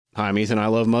I'm Ethan. I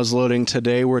love muzzleloading.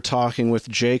 Today we're talking with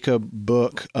Jacob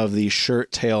Book of the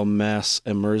ShirtTail Mess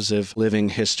Immersive Living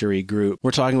History Group.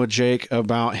 We're talking with Jake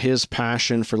about his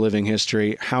passion for living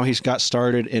history, how he's got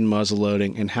started in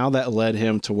muzzleloading, and how that led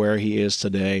him to where he is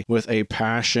today with a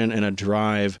passion and a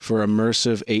drive for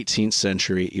immersive 18th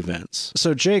century events.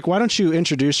 So Jake, why don't you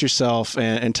introduce yourself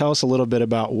and tell us a little bit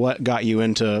about what got you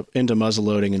into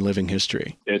muzzleloading and living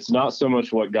history? It's not so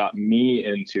much what got me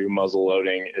into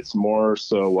muzzleloading. It's more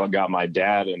so what got my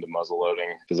dad into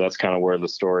muzzleloading, because that's kind of where the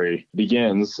story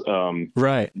begins.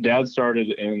 Right. Dad started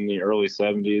in the early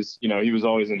 70s. He was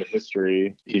always into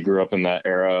history. He grew up in that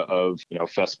era of,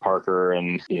 Fess Parker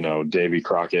and, Davy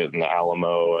Crockett and the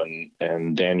Alamo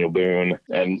and Daniel Boone.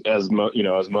 And as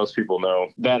most people know,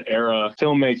 that era,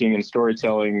 filmmaking and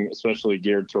storytelling, especially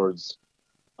geared towards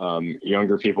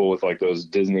younger people with like those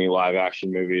Disney live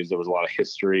action movies, there was a lot of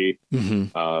history.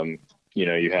 Mm-hmm.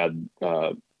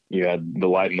 You had The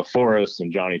Light in the Forest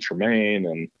and Johnny Tremaine,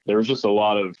 and there was just a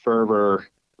lot of fervor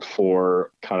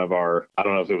for kind of I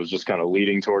don't know if it was just kind of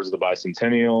leading towards the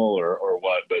bicentennial or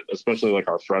what, but especially like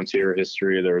our frontier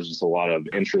history, there was just a lot of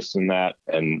interest in that,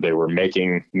 and they were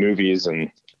making movies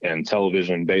and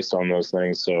television based on those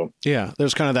things. So yeah,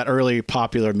 there's kind of that early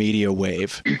popular media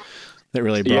wave that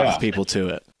really brought people to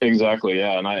it. Exactly.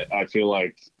 Yeah. And I feel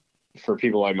like for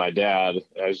people like my dad,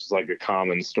 it's just like a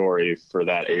common story for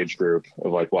that age group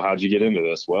of like, well, how'd you get into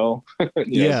this? Well,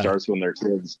 it starts when they're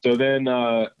kids. So then,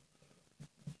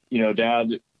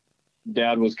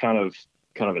 dad was kind of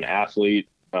an athlete.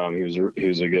 He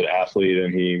was a good athlete,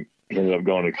 and he ended up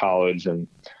going to college. And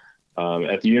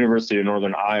at the University of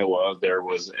Northern Iowa, there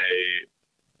was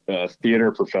a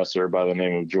theater professor by the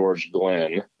name of George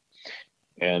Glenn.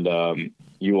 And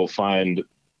you will find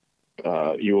several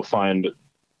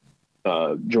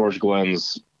of George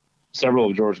Glenn's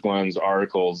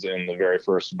articles in the very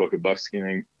first book of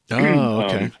buckskinning. Oh,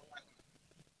 okay.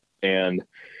 And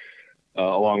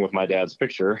along with my dad's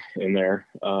picture in there.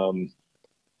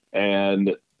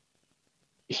 And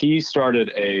he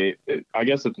started I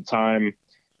guess at the time,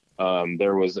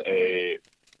 there was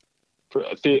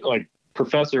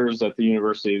professors at the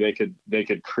university, they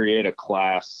could create a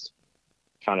class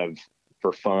kind of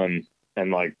for fun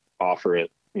and like offer it,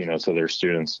 to their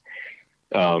students.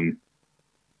 So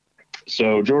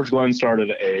George Glenn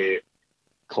started a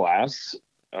class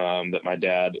that my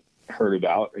dad heard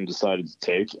about and decided to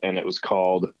take, and it was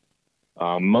called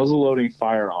Muzzleloading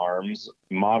Firearms,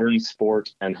 Modern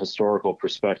Sport and Historical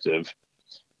Perspective.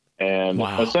 And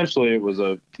essentially it was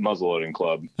a muzzleloading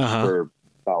club for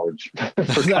college.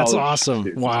 That's awesome.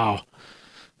 Students. Wow.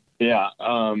 Yeah.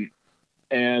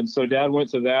 And so Dad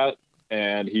went to that,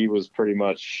 and he was pretty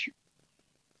much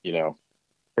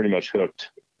hooked.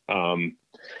 And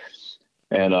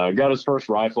got his first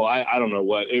rifle. I don't know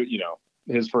what,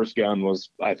 his first gun was,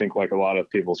 I think like a lot of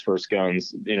people's first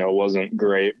guns, wasn't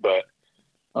great, but,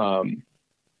 got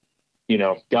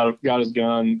his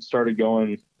gun, started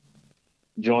going,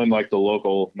 joined like the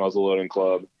local muzzleloading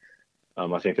club.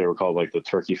 I think they were called like the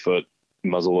Turkey Foot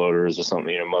Muzzleloaders or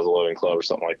something, muzzleloading club or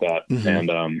something like that. Mm-hmm.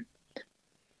 And,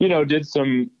 did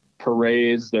some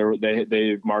parades.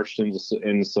 They marched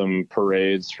in some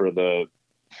parades for the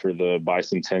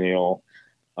bicentennial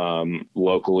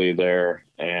locally there,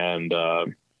 and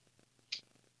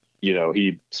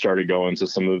he started going to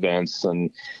some events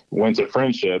and went to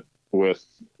friendship with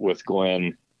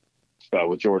Glenn,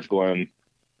 with George Glenn,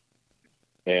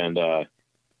 and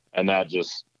that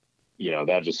just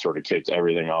sort of kicked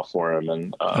everything off for him.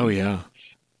 And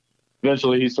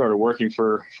eventually he started working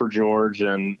for George,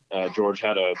 and George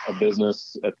had a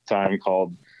business at the time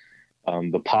called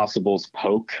the Possibles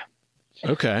Poke.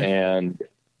 Okay.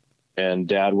 And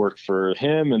Dad worked for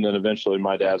him, and then eventually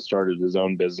my dad started his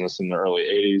own business in the early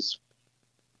 80s.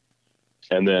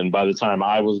 And then by the time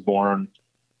I was born,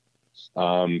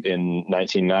 in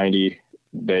 1990,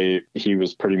 he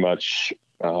was pretty much,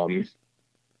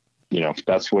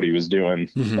 that's what he was doing.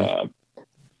 Mm-hmm.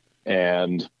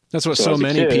 And that's what so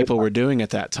many people were doing at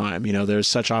that time. There's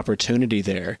such opportunity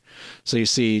there. So you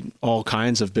see all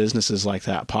kinds of businesses like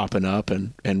that popping up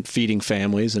and feeding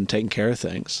families and taking care of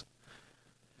things.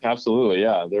 Absolutely.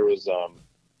 Yeah. There was, and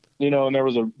there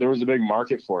was a big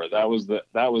market for it. That was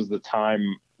the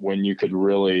time when you could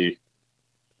really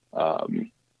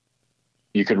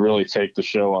take the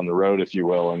show on the road, if you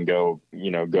will, and go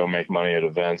make money at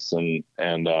events. And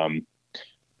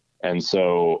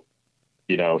so,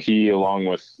 he, along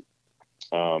with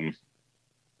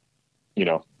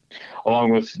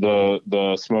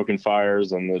the Smoke and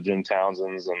Fires and the Jim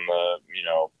Townsends and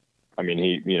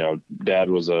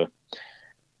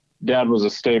Dad was a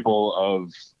staple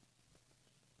of,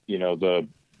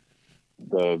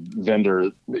 the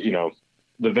vendor, the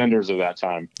vendors of that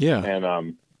time. Yeah.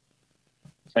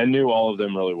 And knew all of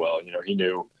them really well. He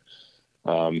knew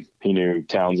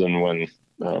Townsend when,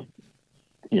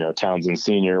 Townsend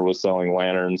Senior was selling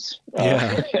lanterns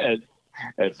at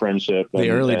Friendship. The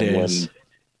early days.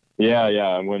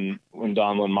 When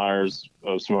Donlin Myers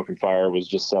of Smoking Fire was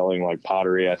just selling like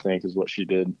pottery, I think is what she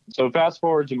did. So fast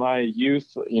forward to my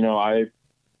youth,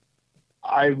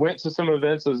 I went to some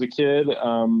events as a kid.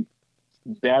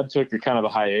 Dad took a kind of a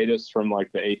hiatus from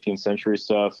like the 18th century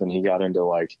stuff, and he got into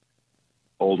like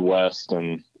Old West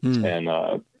and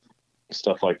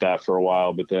stuff like that for a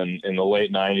while. But then in the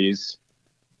late 90s,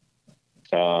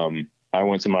 I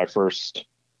went to my first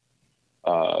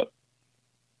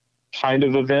kind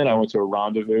of event. I went to a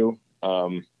rendezvous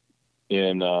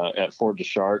at Fort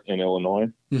Deschartres in Illinois.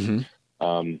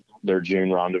 Mm-hmm. Their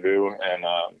June rendezvous, and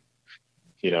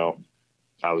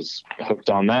I was hooked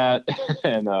on that.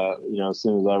 And as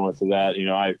soon as I went to that,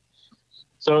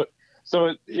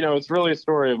 it's really a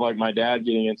story of like my dad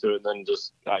getting into it, and then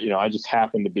just I just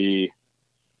happened to be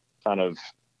kind of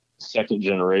second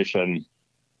generation,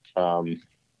 and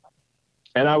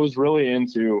I was really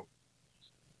into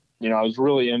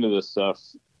this stuff,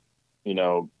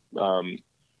 the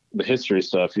history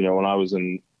stuff. When I was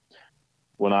in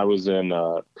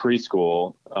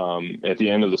preschool, at the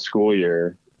end of the school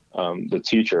year, the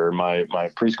teacher, my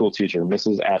preschool teacher,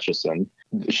 Mrs. Atchison,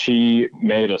 she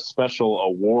made a special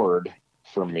award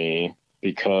for me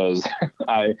because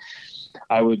I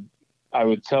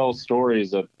would tell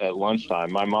stories at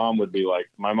lunchtime. My mom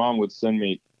would send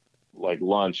me like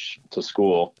lunch to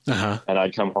school, and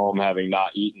I'd come home having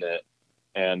not eaten it.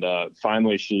 And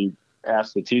finally she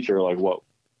asked the teacher like what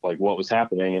was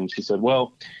happening. And she said,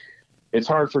 well, it's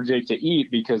hard for Jake to eat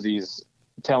because he's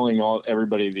telling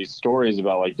everybody these stories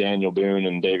about like Daniel Boone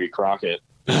and Davy Crockett,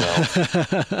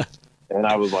 and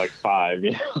I was like 5,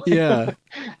 Yeah.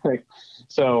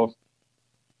 So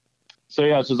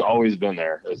yeah, it's just always been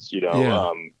there. It's,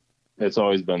 it's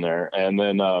always been there. And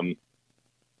then,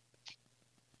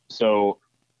 so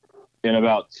in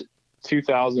about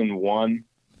 2001,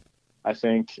 I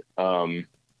think,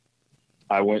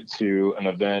 I went to an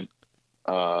event,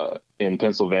 in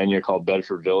Pennsylvania called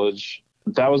Bedford Village.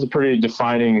 That was a pretty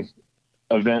defining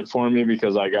event for me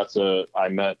because I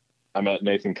met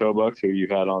Nathan Kobuck, who you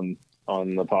had on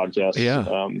the podcast,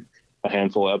 a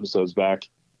handful of episodes back.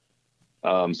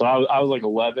 So I was like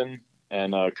 11,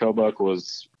 and Kobuck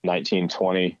was 19,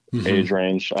 20 age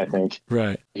range, I think.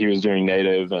 Right. He was doing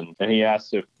native, and he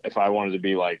asked if I wanted to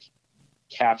be like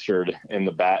captured in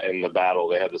the battle.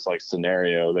 They had this like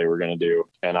scenario they were going to do,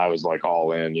 and I was like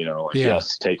all in,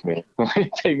 yes, take me,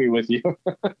 take me with you.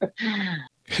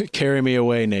 Carry me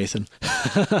away, Nathan.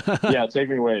 Yeah, take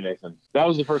me away, Nathan. That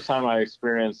was the first time I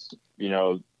experienced,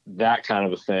 that kind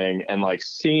of a thing, and like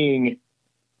seeing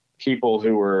people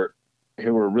who were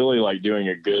really like doing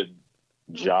a good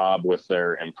job with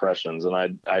their impressions. And I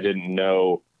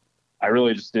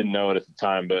really just didn't know it at the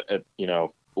time, but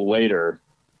later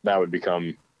that would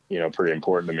become, pretty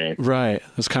important to me. Right.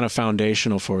 It's kind of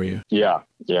foundational for you. Yeah.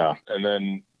 Yeah. And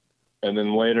then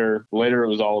later it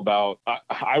was all about,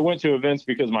 I went to events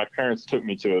because my parents took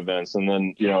me to events. And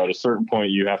then, at a certain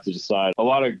point you have to decide. A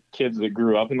lot of kids that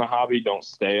grew up in the hobby don't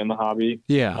stay in the hobby.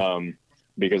 Yeah.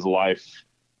 Because life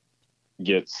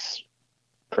gets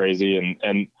crazy,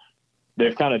 and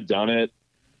they've kind of done it,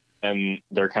 and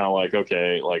they're kind of like,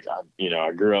 okay, like,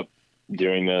 I grew up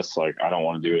doing this, like, I don't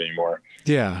want to do it anymore.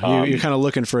 Yeah. You're kind of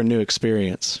looking for a new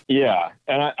experience. Yeah.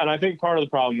 And I think part of the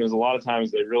problem is a lot of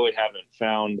times they really haven't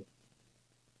found,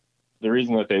 the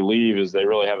reason that they leave is they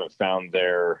really haven't found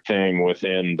their thing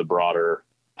within the broader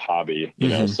hobby,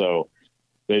 so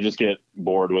they just get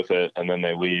bored with it and then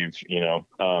they leave,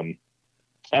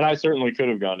 and I certainly could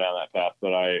have gone down that path,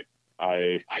 but I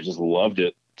just loved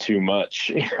it too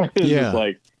much. Just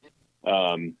like,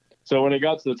 so when it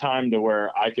got to the time to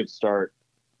where I could start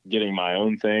getting my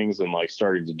own things and like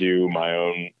starting to do my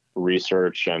own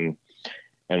research and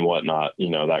whatnot,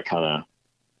 that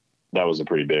was a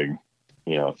pretty big,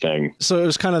 thing. So it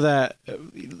was kind of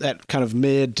that kind of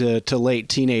mid to late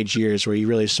teenage years where you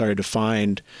really started to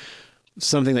find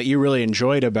something that you really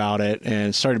enjoyed about it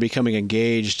and started becoming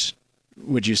engaged,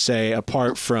 would you say,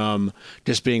 apart from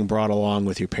just being brought along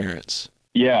with your parents?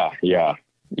 Yeah,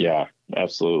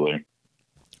 absolutely.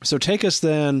 So take us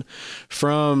then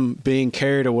from being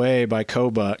carried away by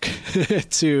Kobuck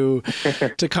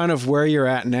to kind of where you're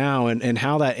at now, and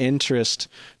how that interest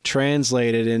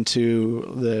translated into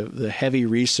the heavy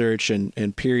research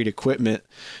and period equipment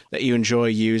that you enjoy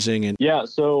using. And yeah,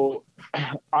 so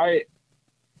I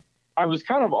was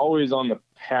kind of always on the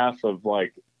path of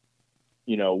like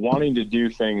wanting to do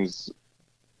things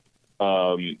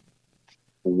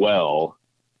well.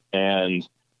 And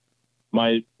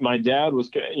my dad was,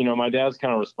 my dad's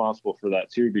kind of responsible for that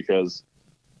too, because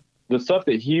the stuff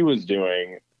that he was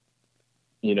doing,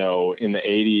 in the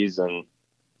 80s and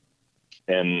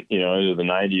into the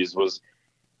 90s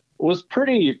was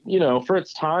pretty, for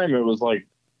its time, it was like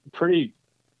pretty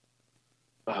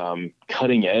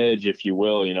cutting edge, if you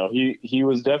will. He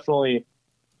definitely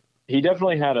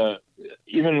had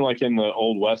even like in the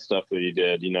Old West stuff that he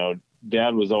did,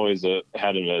 Dad was always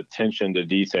had an attention to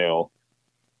detail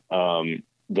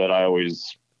that I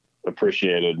always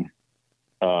appreciated.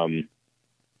 And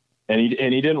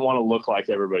he didn't want to look like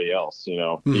everybody else.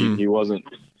 Mm-hmm. He wasn't,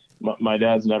 my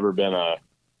dad's never been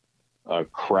a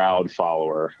crowd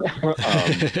follower.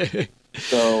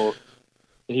 So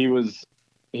he was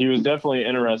definitely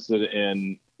interested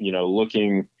in,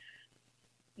 looking,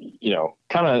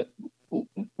 kind of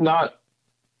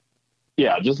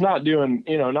just not doing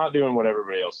what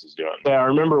everybody else is doing. Yeah, I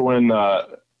remember when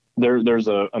there's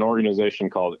an organization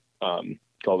called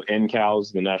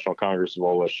NCOWS, the National Congress of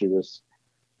Old West Shooters.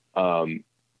 And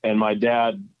my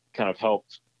dad kind of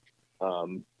helped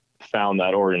found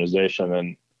that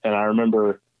organization. And I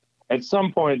remember at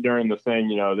some point during the thing,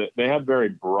 that they had very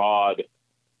broad,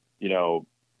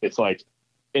 it's like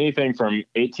anything from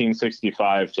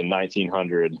 1865 to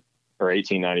 1900 or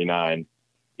 1899,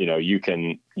 you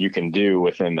can do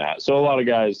within that. So a lot of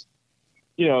guys,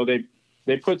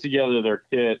 they put together their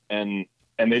kit and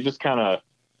they just kind of,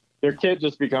 their kit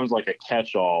just becomes like a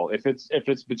catch-all. If it's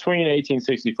between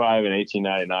 1865 and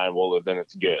 1899, well, then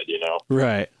it's good,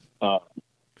 Right.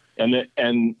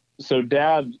 And so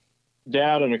dad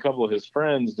and a couple of his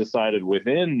friends decided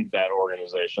within that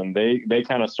organization, they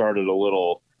kind of started a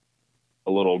little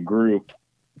group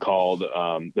called,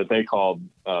 that they called,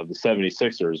 the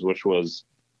 76ers, which was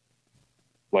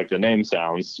like the name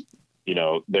sounds,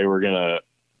 they were going to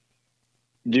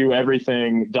do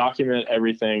everything, document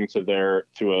everything to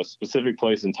a specific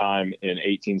place and time in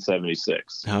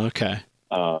 1876. Okay.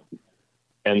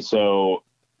 And so,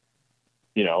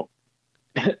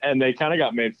 and they kind of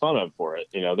got made fun of for it.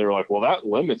 They were like, well, that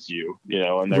limits you,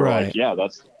 and they were like, yeah,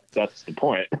 that's the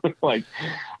point. Like,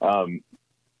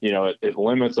 it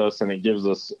limits us and it gives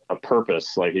us a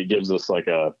purpose. Like it gives us like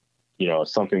a,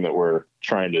 something that we're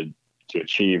trying to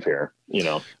achieve here,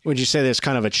 Would you say there's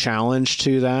kind of a challenge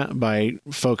to that by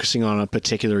focusing on a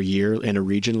particular year in a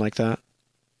region like that?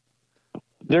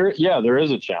 There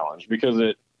is a challenge because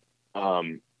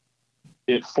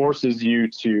it forces you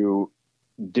to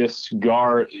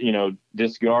discard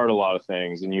a lot of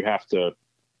things, and you have to,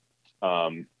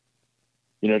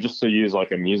 just to use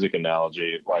like a music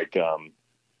analogy, like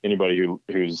anybody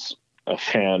who's a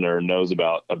fan or knows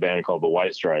about a band called the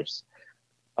White Stripes,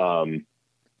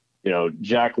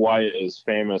 Jack White is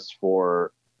famous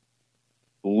for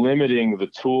limiting the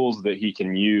tools that he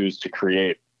can use to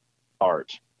create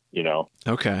art,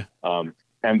 Okay.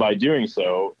 And by doing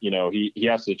so, he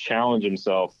has to challenge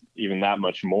himself even that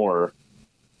much more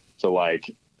to like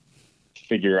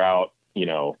figure out,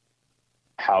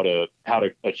 how to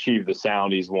achieve the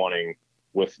sound he's wanting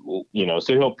with, so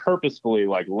he'll purposefully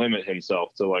like limit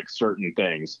himself to like certain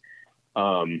things.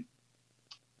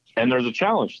 And there's a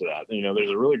challenge to that, there's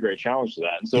a really great challenge to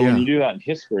that. And so when you do that in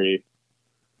history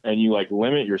and you like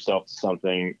limit yourself to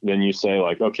something, then you say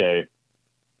like, okay,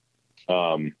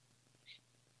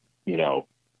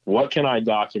 what can I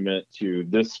document to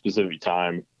this specific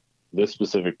time, this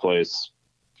specific place?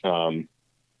 And,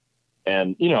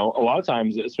 a lot of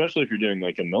times, especially if you're doing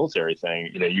like a military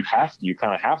thing, you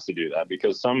kind of have to do that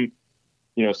because some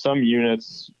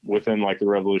units within like the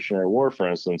Revolutionary War, for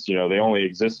instance, they only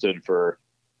existed for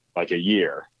like a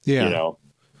year,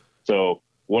 so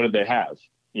what did they have?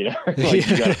 You got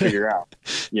to figure out,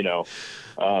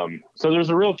 so there's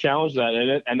a real challenge to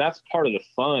that. And that's part of the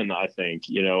fun. I think,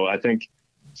 I think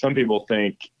some people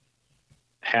think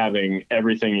having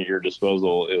everything at your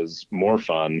disposal is more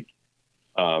fun.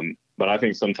 But I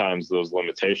think sometimes those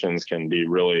limitations can be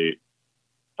really,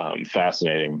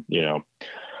 fascinating,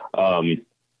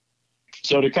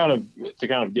 so to kind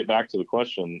of get back to the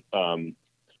question,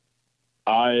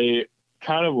 I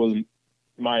kind of was,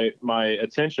 my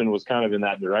attention was kind of in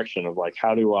that direction of like,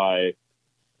 how do I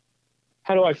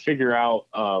figure out,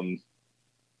 how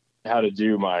to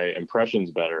do my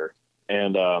impressions better?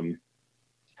 And,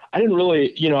 I didn't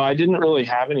really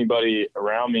have anybody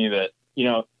around me that,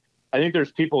 I think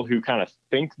there's people who kind of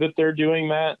think that they're doing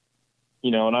that,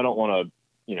 and I don't want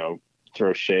to,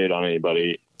 throw shade on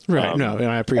anybody. Right. No, and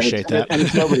I appreciate that. And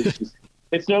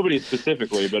it's nobody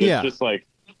specifically, but it's just like,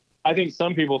 I think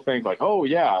some people think like, oh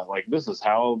yeah, like this is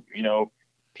how,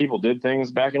 people did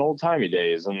things back in old timey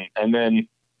days.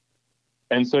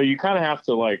 And so you kind of have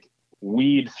to like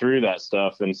weed through that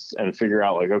stuff and figure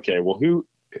out like, okay, well,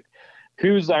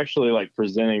 who's actually like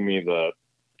presenting me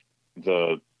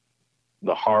the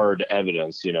hard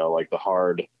evidence, like the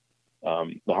hard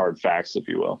facts, if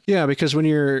you will. Yeah, because when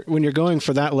you're going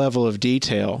for that level of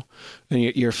detail and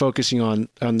you're focusing on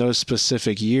those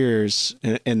specific years,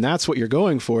 and that's what you're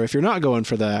going for. If you're not going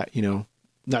for that,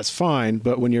 that's fine.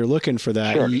 But when you're looking for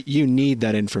that, Sure. you need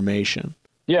that information.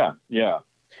 Yeah.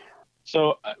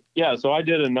 So I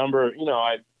did a number,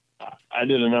 I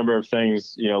did a number of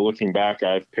things, looking back.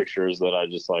 I have pictures that I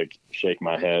just like shake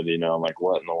my head, I'm like,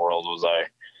 what in the world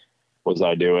was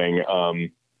I doing?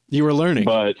 You were learning,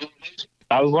 but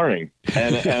I was learning.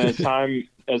 And as time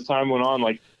went on,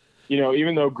 like,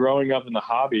 even though growing up in the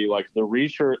hobby, like the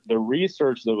research that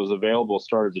was available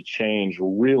started to change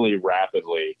really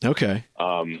rapidly. Okay.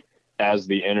 As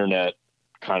the internet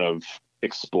kind of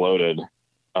exploded,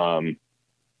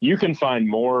 you can find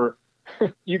more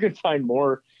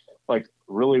like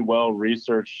really well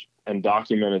researched and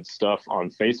documented stuff on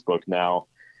Facebook now,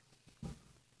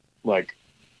 like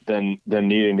than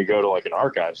needing to go to like an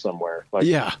archive somewhere. Like,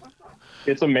 yeah,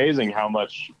 it's amazing how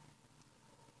much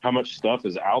stuff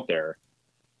is out there.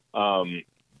 And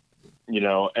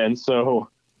so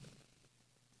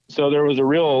there was a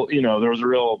real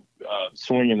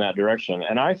swing in that direction.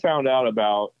 And I found out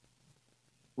about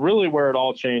really where it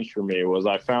all changed for me was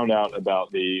I found out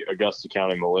about the Augusta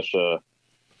County Militia,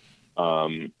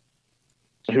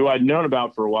 who I'd known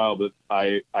about for a while, but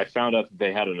I found out that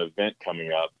they had an event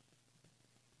coming up.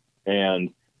 And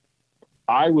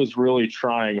I was really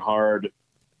trying hard.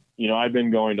 I've been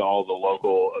going to all the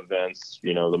local events,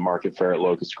 the market fair at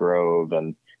Locust Grove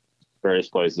and various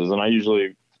places. And I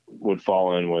usually would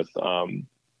fall in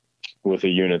with a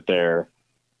unit there.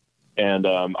 And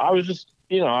I was just,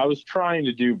 I was trying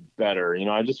to do better.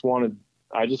 I just wanted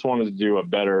to do a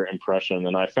better impression.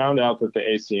 And I found out that the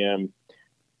ACM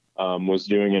was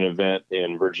doing an event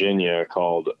in Virginia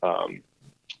called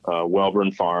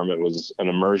Welborn Farm. It was an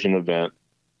immersion event,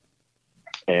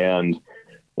 and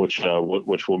which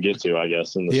we'll get to, I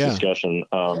guess, in this discussion.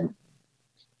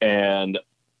 And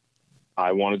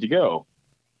I wanted to go.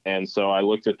 And so I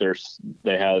looked at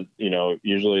they had,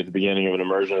 usually at the beginning of an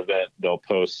immersion event, they'll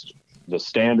post the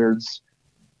standards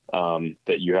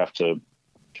that you have to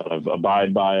kind of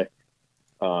abide by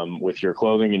with your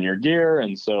clothing and your gear.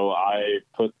 And so I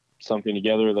put something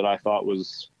together that I thought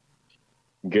was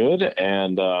good,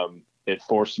 and it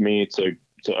forced me to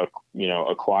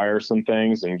acquire some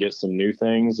things and get some new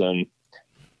things, and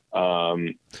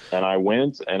I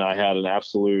went and I had an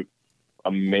absolute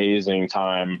amazing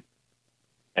time.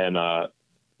 And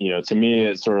to me,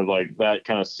 it's sort of like that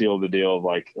kind of sealed the deal of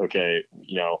like, okay,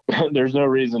 there's no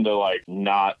reason to like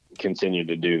not continue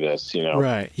to do this,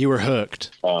 Right. You were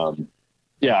hooked.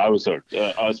 Yeah, I was hooked,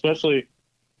 especially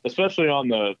on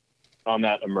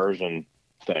that immersion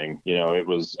thing. It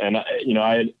was, and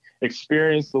I had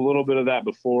experienced a little bit of that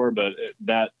before, but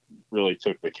that really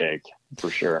took the cake for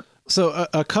sure. So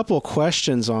a couple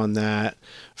questions on that.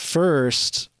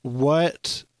 First,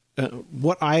 what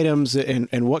items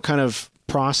and what kind of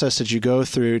process did you go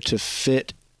through to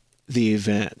fit the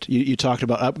event? You talked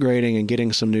about upgrading and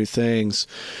getting some new things.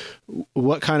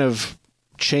 What kind of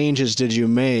changes did you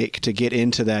make to get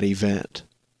into that event?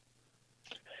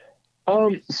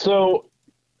 So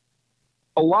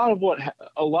a lot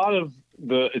of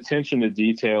the attention to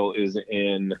detail is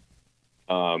in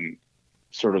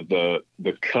sort of the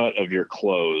cut of your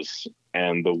clothes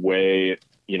and the way,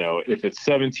 if it's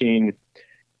 17,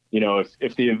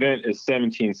 if the event is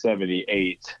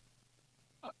 1778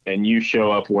 and you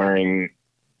show up wearing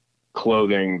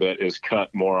clothing that is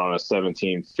cut more on a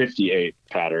 1758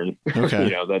 pattern,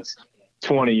 okay. That's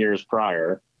 20 years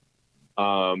prior,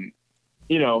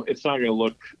 it's not going to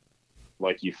look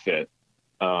like you fit.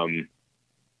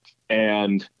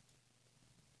 And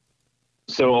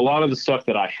so a lot of the stuff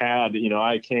that I had,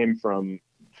 I came from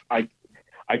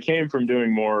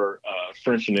doing more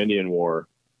French and Indian War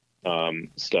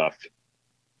stuff.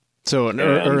 So an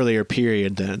earlier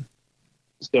period then.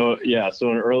 So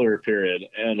an earlier period.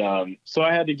 And so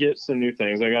I had to get some new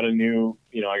things. I got a new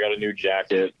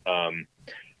jacket. I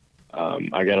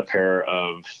got a pair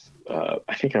of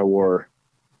I think I wore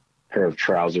a pair of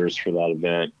trousers for that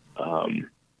event.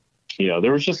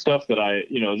 There was just stuff that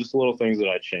just little things that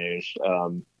I changed.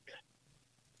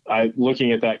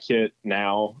 Looking at that kit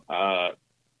now,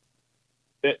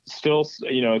 it's still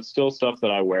stuff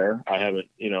that I wear. I haven't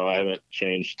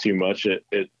changed too much.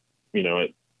 It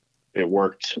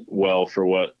worked well for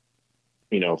what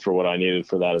for what I needed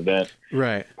for that event.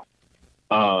 Right.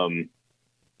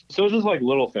 So it's just like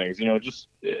little things,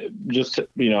 just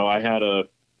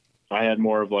I had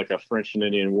more of like a French and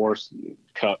Indian War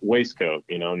cut waistcoat,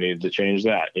 needed to change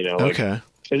that, Okay.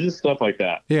 It's just stuff like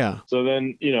that. Yeah. So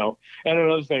then, and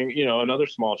another thing, another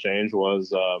small change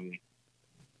was,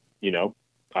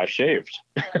 I shaved.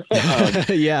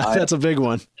 Yeah, that's a big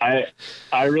one. I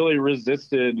really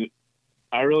resisted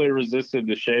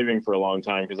the shaving for a long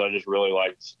time because I just really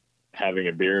liked having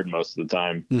a beard most of the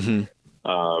time.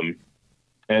 Mm-hmm.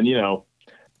 And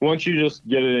once you just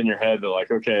get it in your head that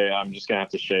like, okay, I'm just gonna have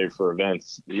to shave for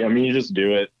events. I mean, you just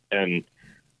do it, and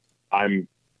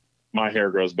my hair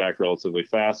grows back relatively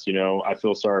fast. I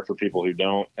feel sorry for people who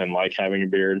don't and like having a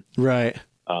beard. Right.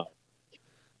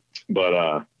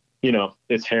 But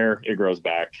it's hair; it grows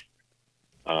back.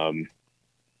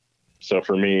 So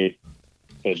for me,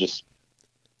 it just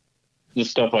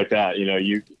stuff like that.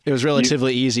 It was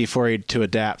relatively easy for you to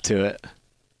adapt to it.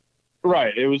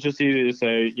 Right. It was just easy to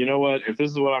say, you know what, if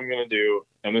this is what I'm going to do,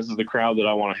 and this is the crowd that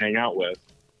I want to hang out with,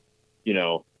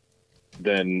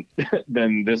 then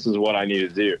this is what I need to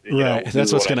do. Right.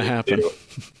 That's what's going to happen.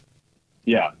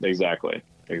 Yeah, exactly.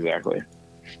 Exactly.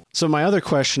 So my other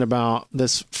question about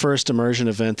this first immersion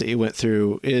event that you went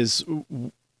through is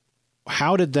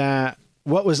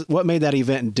what made that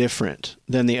event different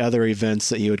than the other events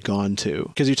that you had gone to?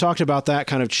 Because you talked about that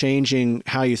kind of changing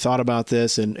how you thought about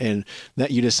this and that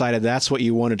you decided that's what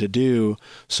you wanted to do.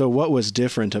 So what was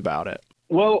different about it?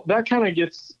 Well, that kind of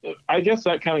gets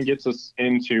us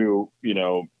into,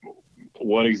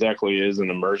 what exactly is an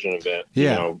immersion event,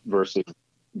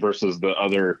 versus the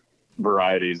other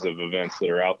varieties of events that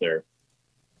are out there.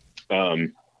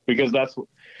 Because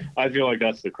I feel like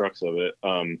that's the crux of it.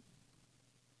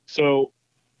 So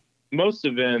most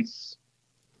events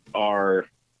are,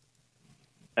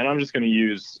 and I'm just going to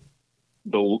use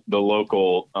the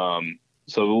local,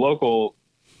 so the local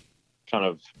kind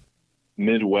of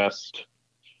Midwest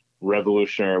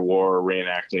Revolutionary War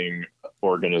reenacting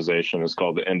organization is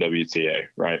called the NWTA,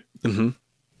 right? Mm-hmm.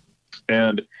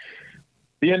 And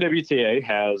the NWTA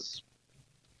has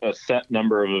a set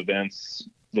number of events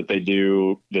that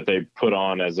they put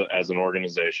on as an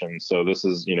organization. So this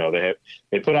is,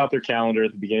 they put out their calendar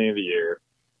at the beginning of the year,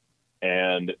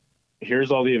 and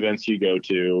here's all the events you go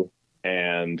to,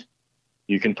 and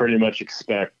you can pretty much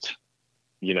expect,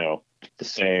 the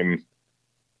same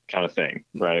kind of thing,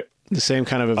 right? The same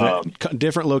kind of event,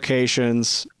 different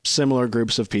locations, similar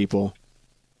groups of people.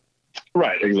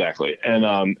 Right, exactly.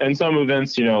 And some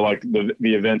events, like the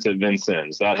events at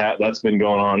Vincennes, that's been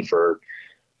going on for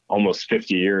almost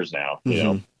 50 years now,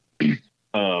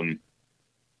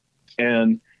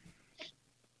 and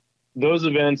those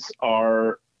events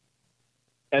are,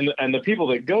 and the people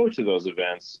that go to those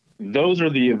events, those are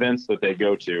the events that they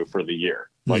go to for the year.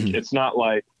 Like, it's not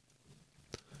like,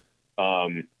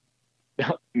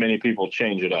 many people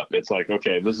change it up. It's like,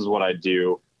 okay, this is what I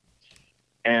do.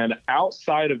 And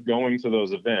outside of going to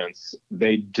those events,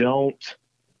 they don't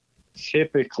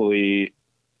typically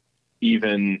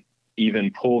even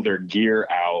pull their gear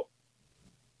out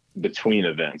between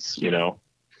events, It's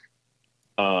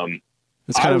kind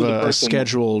of a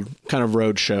scheduled kind of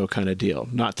road show kind of deal,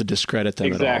 not to discredit them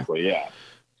exactly, at all.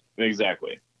 Yeah,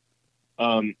 exactly.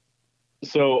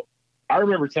 So I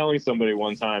remember telling somebody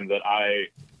one time that I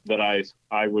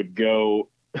would go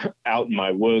out in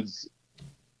my woods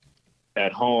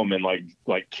at home and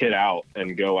like kid out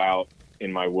and go out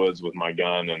in my woods with my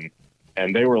gun,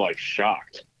 and they were like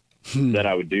shocked that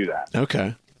I would do that.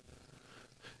 Okay.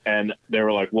 And they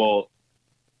were like, well,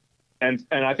 and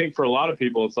I think for a lot of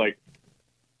people, it's like,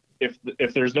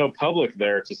 if there's no public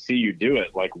there to see you do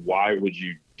it, like, why would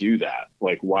you do that?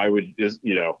 Like, why would this,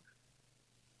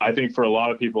 I think for a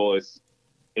lot of people,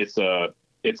 it's a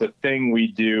thing we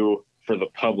do for the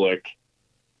public.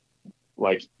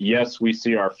 Like, yes, we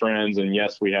see our friends, and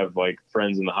yes, we have like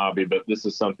friends in the hobby, but this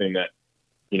is something that,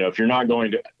 if you're not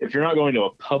going to a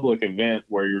public event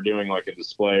where you're doing like a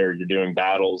display or you're doing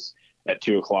battles at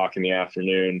 2:00 in the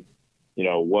afternoon,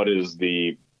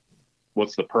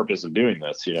 what's the purpose of doing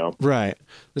this? Right.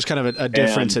 There's kind of a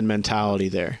difference in mentality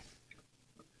there.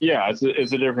 Yeah,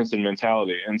 it's a difference in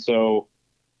mentality. And so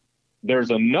there's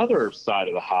another side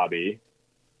of the hobby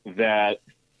that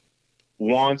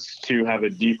wants to have a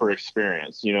deeper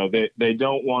experience. They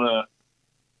don't want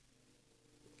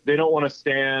to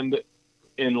stand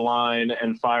in line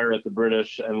and fire at the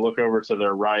British and look over to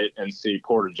their right and see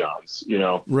porta-johns,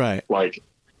 Right. Like,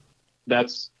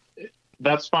 that's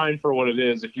fine for what it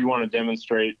is. If you want to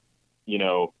demonstrate,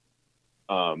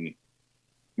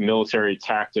 military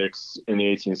tactics in the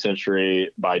 18th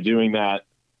century by doing that,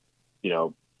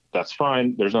 that's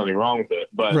fine. There's nothing wrong with it.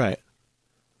 But right.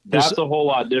 that's a whole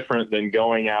lot different than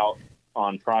going out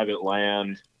on private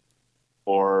land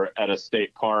or at a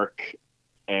state park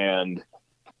and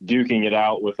duking it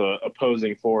out with a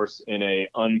opposing force in a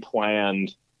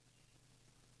unplanned,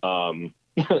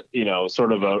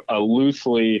 sort of a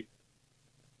loosely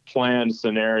planned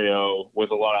scenario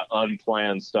with a lot of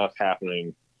unplanned stuff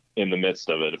happening in the midst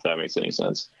of it, if that makes any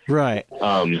sense. Right.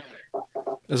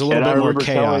 There's a little bit more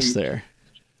chaos there.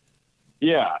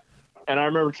 Yeah. And I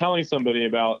remember telling somebody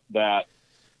about that,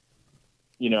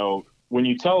 when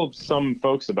you tell some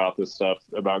folks about this stuff,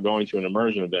 about going to an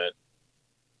immersion event,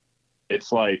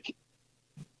 it's like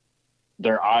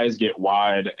their eyes get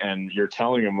wide and you're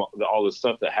telling them all the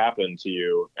stuff that happened to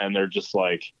you. And they're just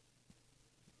like,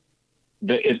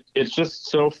 it's just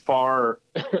so far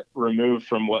removed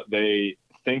from what they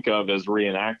think of as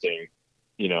reenacting,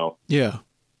 Yeah.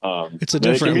 It's a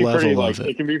different level of it.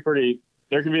 It can be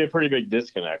there can be a pretty big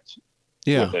disconnect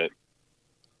with it.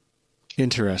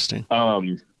 Interesting.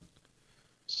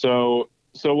 So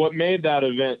what made that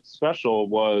event special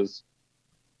was,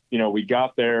 we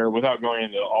got there without going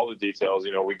into all the details.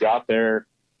 We got there,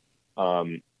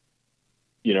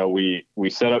 we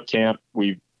set up camp.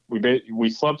 We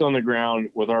slept on the ground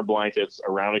with our blankets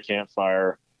around a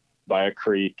campfire by a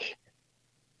creek.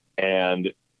 And,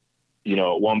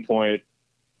 at one point,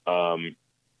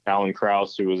 Alan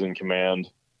Krause, who was in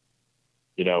command,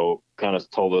 kind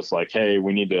of told us like, hey,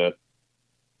 we're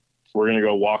going to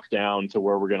go walk down to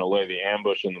where we're going to lay the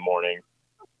ambush in the morning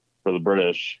for the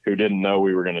British, who didn't know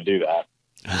we were going to do that.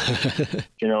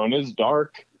 And it's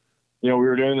dark, we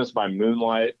were doing this by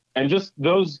moonlight, and just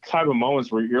those type of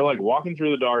moments where you're like walking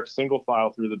through the dark, single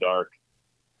file through the dark,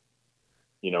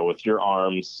 with your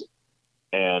arms,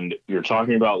 and you're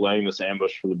talking about laying this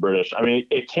ambush for the British. I mean,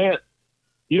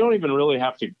 you don't even really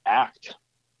have to act.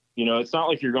 It's not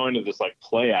like you're going to this like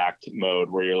play act mode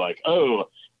where you're like, oh,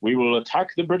 we will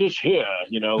attack the British here.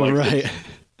 Right.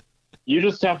 You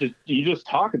just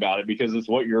talk about it because it's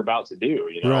what you're about to do,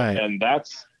 Right. And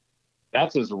that's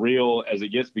as real as it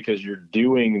gets because you're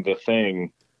doing the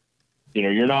thing.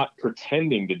 You're not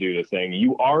pretending to do the thing.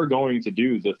 You are going to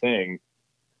do the thing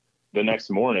the next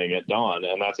morning at dawn.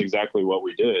 And that's exactly what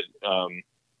we did.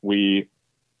 We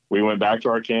went back to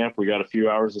our camp. We got a few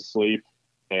hours of sleep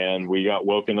and we got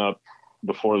woken up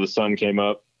before the sun came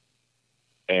up,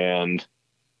 and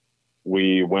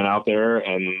we went out there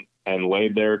and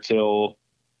laid there till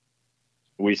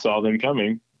we saw them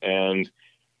coming. And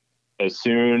as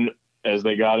soon as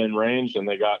they got in range and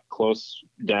they got close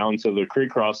down to the creek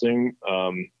crossing,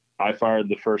 I fired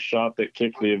the first shot that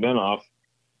kicked the event off.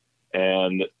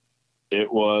 And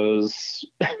it was,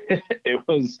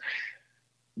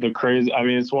 the crazy, I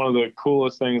mean, it's one of the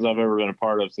coolest things I've ever been a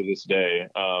part of to this day.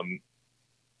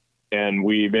 And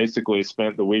we basically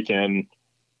spent the weekend,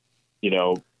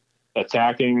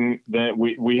 attacking. That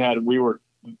we were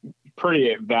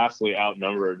pretty vastly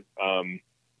outnumbered.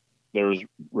 There was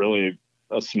really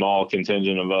a small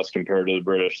contingent of us compared to the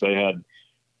British. I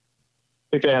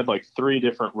think they had like three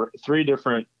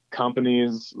different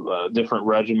companies, different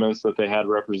regiments that they had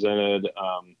represented.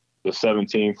 The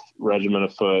 17th Regiment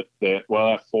of Foot. They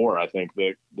have four, I think.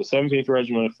 The 17th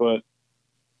Regiment of Foot,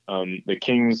 the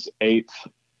King's 8th,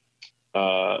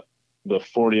 the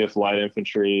 40th Light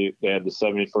Infantry. They had the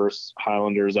 71st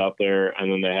Highlanders out there,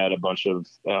 and then they had a bunch of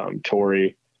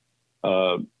Tory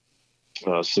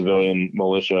civilian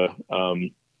militia.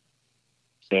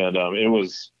 It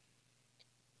was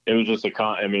just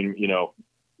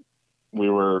we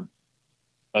were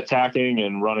attacking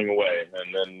and running away,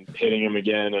 and then hitting him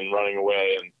again and running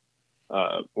away.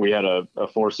 And we had a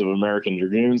force of American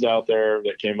Dragoons out there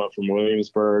that came up from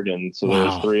Williamsburg, and so there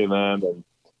was three of them.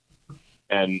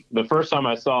 And the first time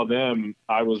I saw them,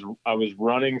 I was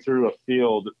running through a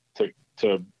field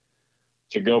to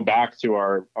go back to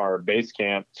our base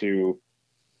camp to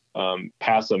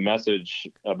pass a message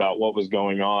about what was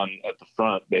going on at the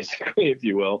front, basically, if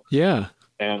you will. Yeah.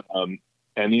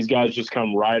 And these guys just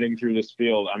come riding through this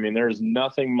field. I mean, there's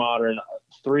nothing modern.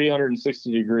 360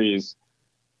 degrees,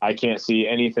 I can't see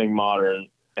anything modern.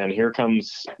 And here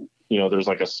comes, there's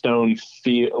like a stone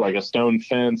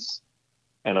fence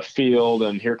and a field,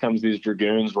 and here comes these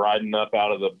dragoons riding up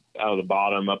out of the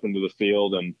bottom up into the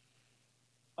field. And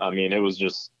I mean, it was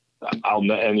just,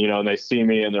 and they see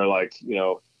me and they're like,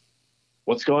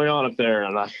 what's going on up there?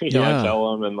 And I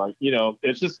tell them, and like,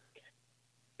 it just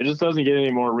doesn't get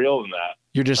any more real than that.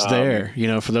 You're just there,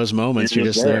 for those moments, you're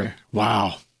just there.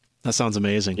 Wow. That sounds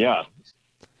amazing. Yeah.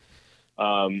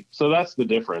 So that's the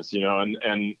difference,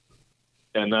 and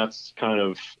that's kind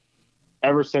of,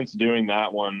 ever since doing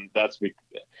that one, that's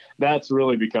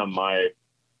really become my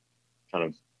kind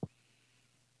of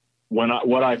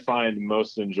what I find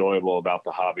most enjoyable about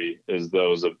the hobby is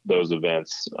those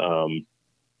events.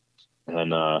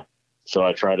 So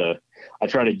I try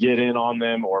to get in on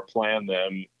them or plan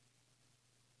them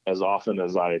as often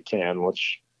as I can,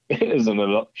 which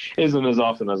isn't as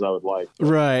often as I would like.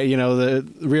 Right. You know, the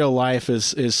real life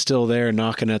is still there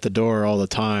knocking at the door all the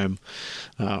time.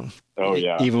 Oh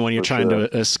yeah. Even when you're trying to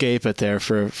escape it there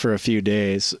for a few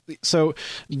days. So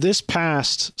this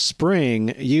past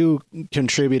spring, you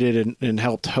contributed and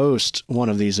helped host one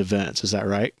of these events. Is that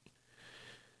right?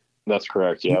 That's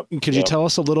correct. Yep. Could you tell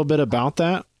us a little bit about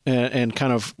that and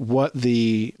kind of what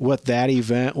that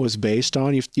event was based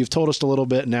on? You've told us a little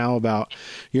bit now about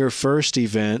your first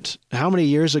event. How many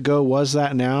years ago was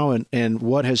that now, and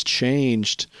what has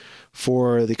changed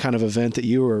for the kind of event that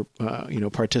you were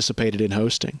participated in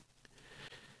hosting?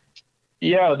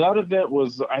 Yeah, that event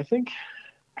was I think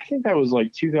that was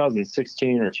like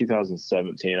 2016 or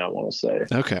 2017. I want to say.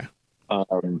 Okay.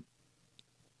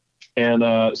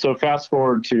 So fast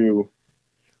forward to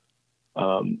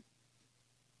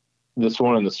this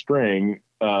one in the spring.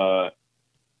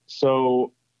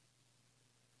 So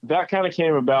that kind of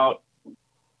came about.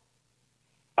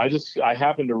 I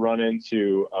happened to run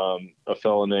into a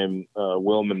fellow named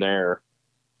Will Minair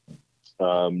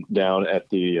down at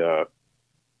the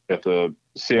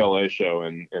CLA show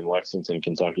in Lexington,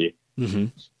 Kentucky. Mm-hmm.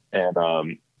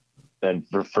 And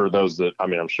for those that, I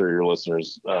mean, I'm sure your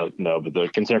listeners know, but the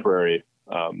Contemporary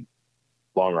Long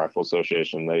Rifle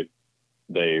Association,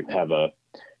 they have an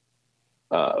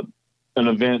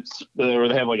event where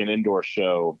they have like an indoor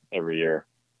show every year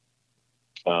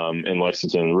in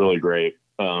Lexington. Really great.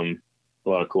 A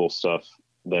lot of cool stuff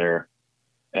there.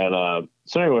 And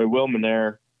so anyway, Will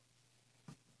Minair,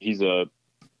 he's a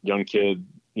young kid,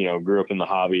 grew up in the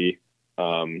hobby,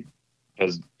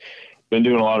 has been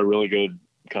doing a lot of really good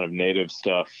kind of native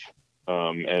stuff.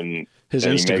 And his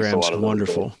Instagram's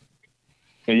wonderful.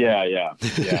 Yeah.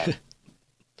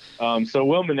 So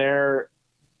Will Minair,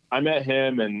 I met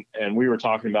him and we were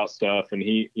talking about stuff, and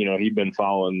he'd been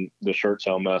following the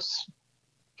ShirtTail mess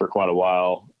for quite a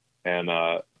while and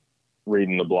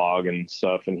reading the blog and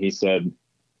stuff. And he said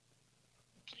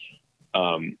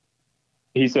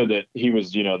that he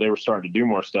was, they were starting to do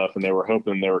more stuff, and they were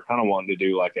kind of wanting to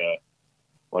do like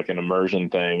an immersion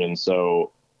thing. And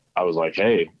so I was like,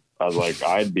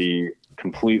 I'd be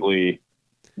completely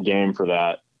game for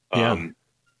that. Yeah.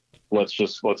 Let's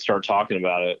start talking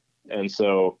about it. And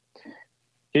so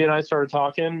he and I started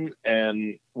talking,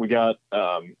 and we got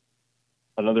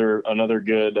another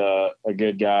good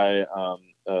guy,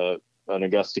 an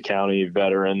Augusta County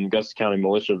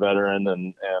militia veteran,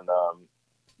 and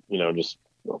just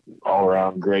all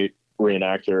around great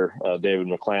reenactor, David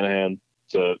McClanahan,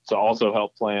 to also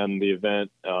help plan the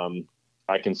event.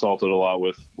 I consulted a lot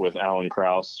with Alan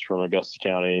Krause from Augusta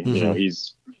County. Mm-hmm.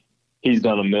 He's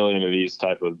done a million of these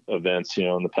type of events,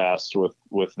 in the past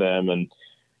with them. And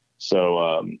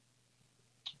so,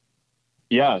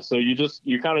 so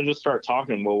you kind of just start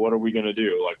talking, well, what are we going to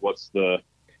do? Like, what's the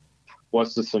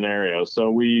scenario? So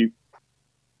we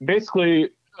basically,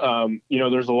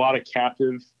 there's a lot of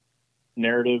captive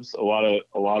narratives, a lot of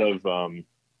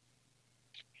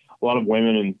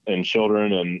women and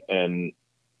children and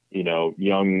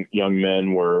young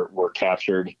men were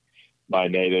captured by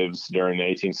natives during the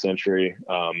 18th century.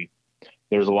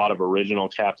 There's a lot of original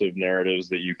captive narratives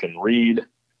that you can read.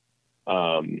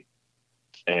 And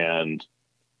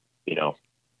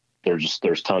there's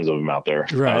tons of them out there.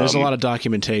 Right. There's a lot of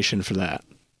documentation for that.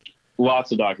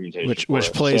 Lots of documentation.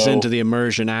 Which plays into the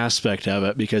immersion aspect of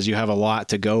it, because you have a lot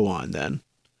to go on then.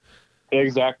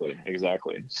 Exactly.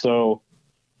 So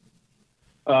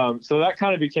that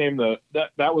kind of became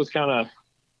that was kind of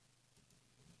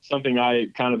something I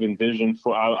kind of envisioned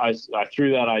for. I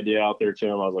threw that idea out there to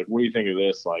him. I was like, what do you think of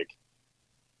this? Like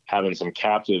having some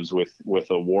captives with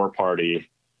a war party.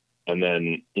 And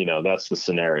then, that's the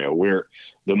scenario. We're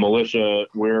the militia.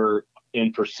 We're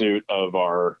in pursuit of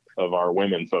our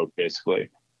women folk,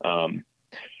 basically. And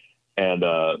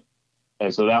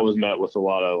so that was met with a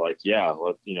lot of like,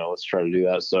 let's try to do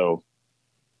that. So,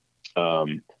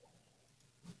 my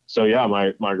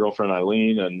girlfriend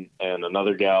Eileen and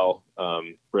another gal,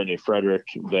 Brittany Frederick,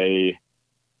 they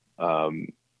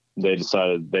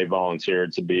decided they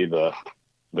volunteered to be the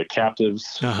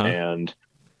captives. Uh-huh. And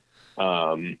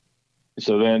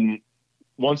so then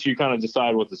once you kind of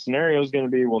decide what the scenario is going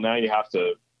to be, well, now you have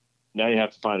to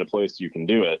find a place you can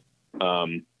do it.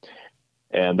 And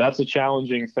that's a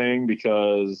challenging thing,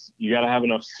 because you got to have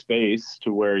enough space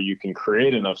to where you can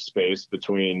create enough space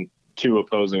between two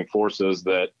opposing forces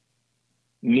that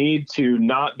need to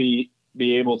not be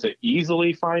able to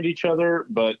easily find each other,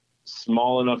 but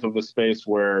small enough of a space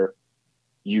where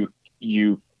you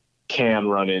can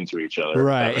run into each other.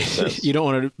 Right. You don't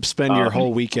want to spend your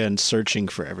whole weekend searching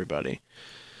for everybody.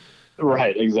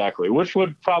 Right. Exactly. Which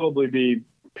would probably be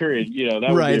period.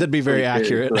 That'd be very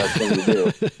accurate. But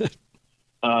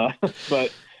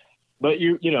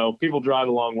people drive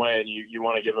a long way, and you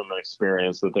want to give them an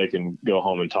experience that they can go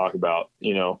home and talk about,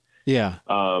 Yeah.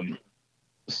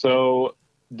 So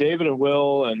David and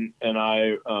Will and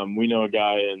I, we know a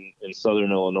guy in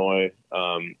Southern Illinois,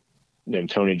 named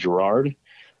Tony Gerard.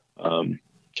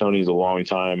 Tony's a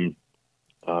longtime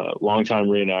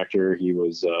reenactor. He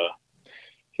was,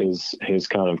 his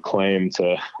kind of claim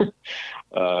to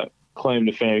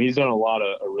fame. He's done a lot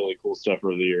of really cool stuff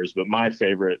over the years, but my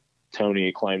favorite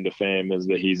Tony claim to fame is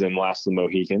that he's in Last of the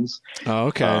Mohicans. Oh,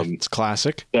 okay. It's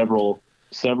classic.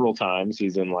 Several times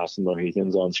he's in Last of the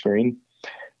Mohicans on screen.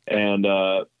 And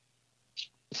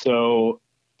so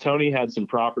Tony had some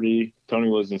property. Tony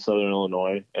lives in Southern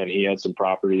Illinois, and he had some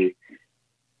property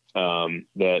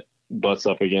that butts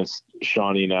up against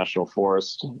Shawnee National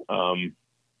Forest.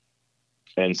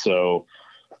 And so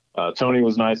Tony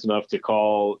was nice enough to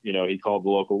call, he called the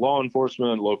local law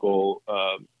enforcement, local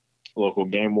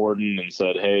game warden, and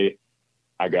said, "Hey,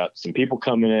 I got some people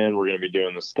coming in. We're going to be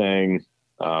doing this thing.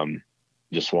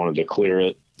 Just wanted to clear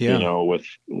it,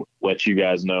 let you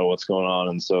guys know what's going on."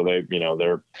 And so they've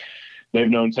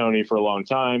known Tony for a long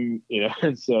time,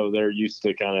 and so they're used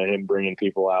to kind of him bringing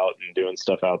people out and doing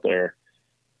stuff out there.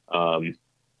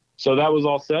 So that was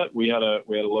all set. We had a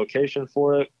location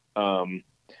for it.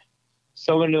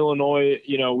 Southern Illinois,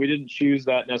 we didn't choose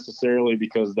that necessarily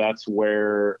because that's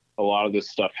where a lot of this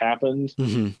stuff happened.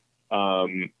 Mm-hmm.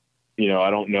 I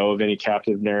don't know of any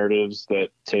captive narratives that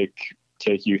take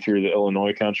you through the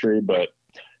Illinois country, but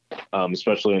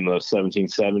especially in the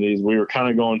 1770s, we were kind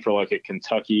of going for like a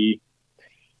Kentucky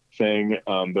thing,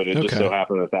 but it just so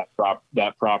happened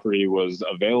that property was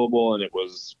available and it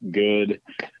was good,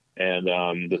 and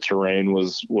the terrain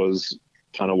was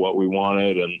kind of what we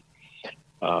wanted, and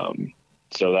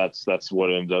so that's what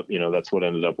ended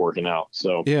up working out.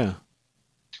 So yeah.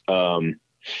 So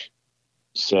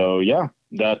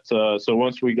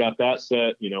once we got that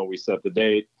set, we set the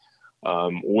date.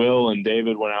 Will and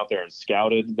David went out there and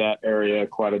scouted that area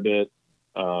quite a bit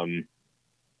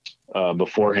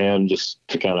beforehand, just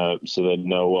to kind of so they'd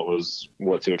know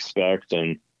what to expect,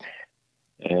 and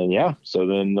yeah. So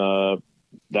then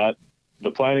the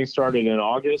planning started in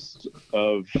August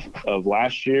of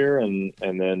last year, and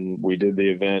then we did the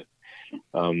event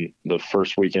the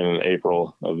first weekend in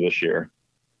April of this year.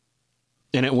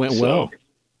 And it went well.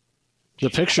 The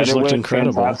pictures looked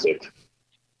incredible. Fantastic.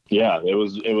 Yeah, it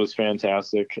was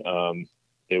fantastic.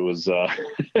 It was a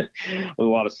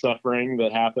lot of suffering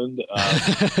that happened,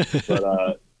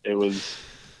 but it was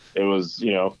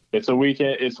it's a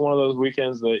weekend. It's one of those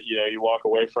weekends that you walk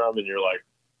away from and you're like,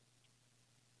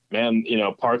 man,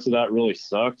 parts of that really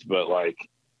sucked, but like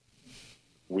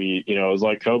it was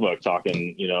like Kobuk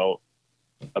talking,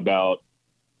 about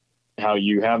how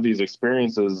you have these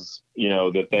experiences,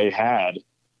 that they had.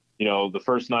 The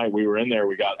first night we were in there,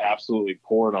 we got absolutely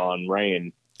poured on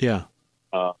rain. Yeah.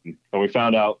 And we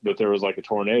found out that there was like a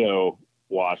tornado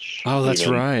watch. Oh, that's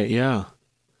right. Yeah.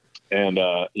 And,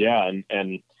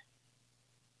 and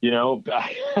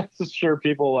I'm sure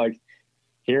people like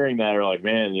hearing that are like,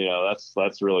 man,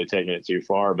 that's really taking it too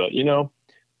far. But,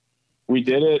 we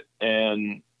did it,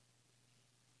 and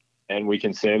we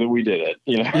can say that we did it,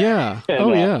 Yeah. And,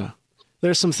 yeah.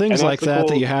 There's some things like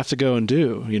that you have to go and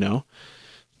do,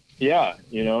 Yeah.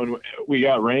 And we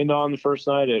got rained on the first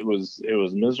night. It was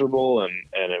miserable. And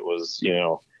it was,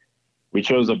 we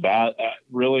chose a bad,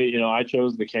 really, I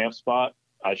chose the camp spot.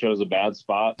 I chose a bad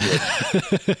spot.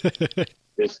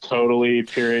 It's totally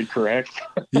period correct.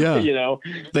 Yeah.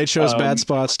 They chose bad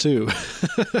spots too.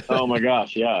 Oh my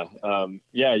gosh. Yeah.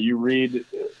 Yeah. You read,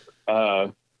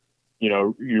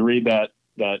 you read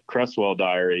that Cresswell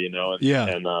diary, and, yeah.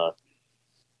 And,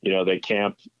 they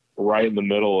camped right in the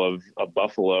middle of a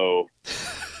buffalo,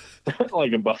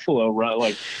 like a buffalo run,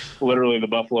 like literally the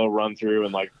buffalo run through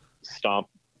and like stomp,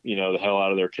 the hell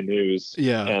out of their canoes.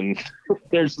 Yeah. And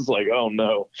they're just like, oh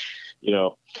no,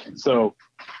 so,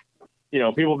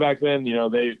 people back then,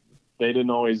 they didn't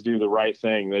always do the right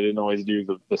thing. They didn't always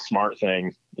do the smart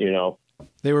thing,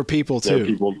 They were people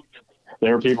too.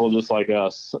 They were people just like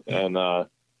us. And,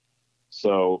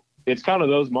 so it's kind of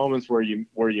those moments where you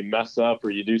mess up or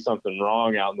you do something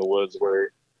wrong out in the woods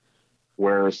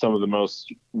where some of the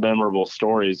most memorable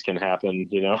stories can happen,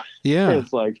 Yeah.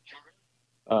 It's like,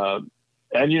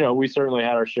 and, we certainly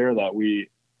had our share of that. We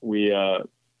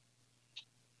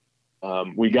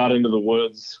got into the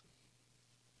woods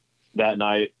that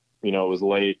night, it was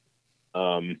late.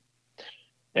 And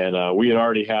we had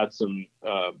already had some,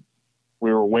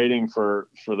 we were waiting for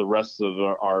the rest of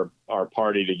our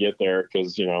party to get there.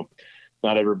 Cause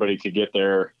not everybody could get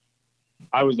there.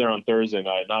 I was there on Thursday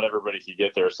night. Not everybody could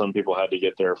get there. Some people had to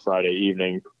get there Friday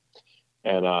evening.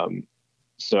 And,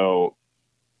 so,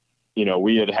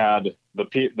 we had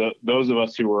those of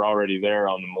us who were already there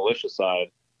on the militia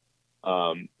side,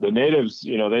 the natives,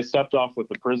 they stepped off with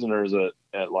the prisoners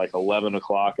at like 11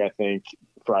 o'clock, I think,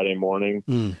 Friday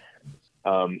morning,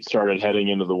 started heading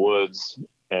into the woods,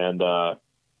 and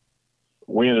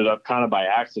we ended up kind of by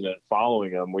accident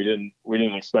following them. We didn't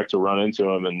expect to run into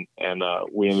them, and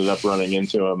we ended up running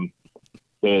into them.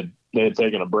 They had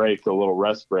taken a little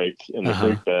rest break in the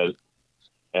creek bed,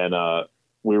 and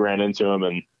we ran into them,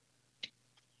 and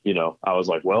I was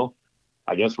like, well,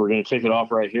 I guess we're going to kick it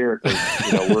off right here,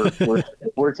 because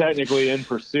we're technically in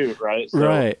pursuit, right? So,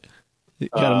 right. You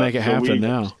got to make it happen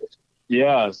now.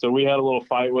 Yeah, so we had a little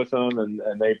fight with them,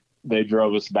 and they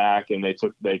drove us back, and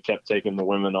they kept taking the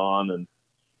women on,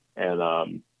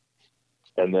 and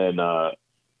then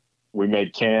we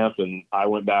made camp, and I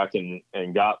went back and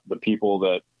got the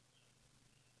people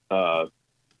that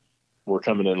were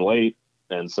coming in late,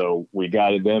 and so we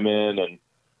guided them in and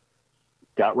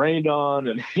got rained on,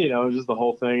 and it was just the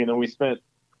whole thing. And then we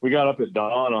got up at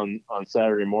dawn on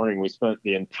Saturday morning. We spent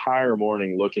the entire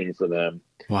morning looking for them.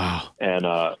 Wow.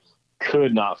 And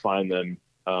could not find them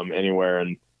anywhere.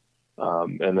 And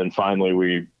then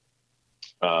finally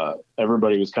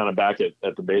everybody was kind of back at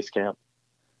the base camp,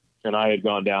 and I had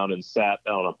gone down and sat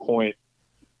on a point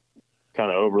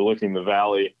kind of overlooking the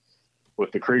valley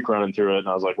with the creek running through it. And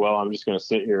I was like, well, I'm just going to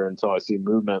sit here until I see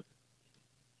movement.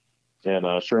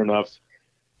 And sure enough,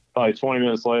 probably 20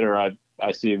 minutes later, I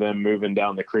see them moving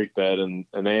down the creek bed, and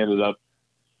they ended up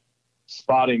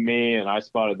spotting me, and I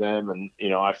spotted them, and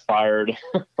I fired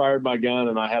my gun,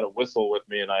 and I had a whistle with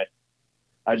me, and I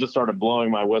just started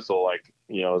blowing my whistle like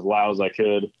as loud as I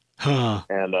could,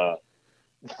 and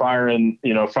firing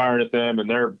at them, and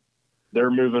they're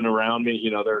moving around me.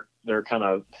 They're kind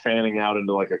of fanning out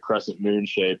into like a crescent moon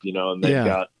shape, and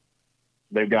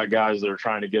they've got guys that are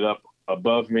trying to get up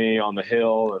above me on the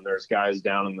hill, and there's guys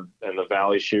down in the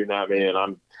valley shooting at me, and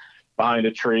I'm behind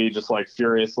a tree just like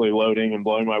furiously loading and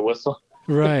blowing my whistle.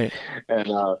 Right.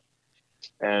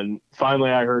 and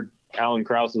finally I heard Alan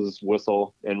Krause's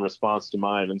whistle in response to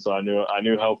mine, and so I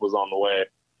knew help was on the way,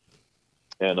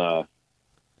 and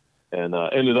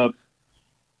ended up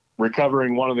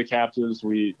recovering one of the captives.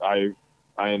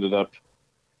 I ended up,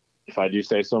 if I do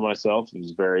say so myself, it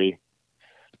was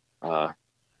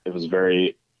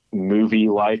very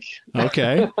movie-like.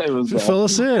 Okay. It was, fill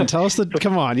us in. Tell us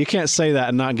come on, you can't say that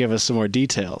and not give us some more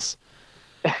details.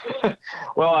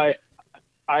 Well,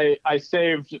 I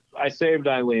saved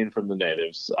Eileen from the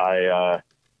natives. I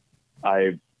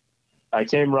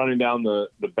came running down the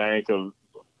bank of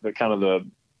the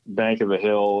bank of the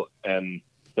hill, and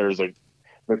the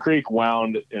creek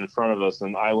wound in front of us,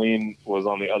 and Eileen was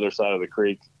on the other side of the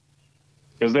creek,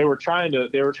 because they were trying to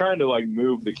like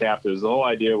move the captives. The whole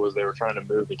idea was they were trying to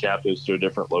move the captives to a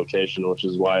different location, which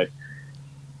is why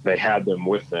they had them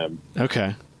with them.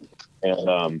 Okay.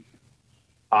 And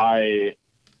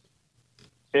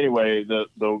anyway, the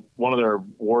one of their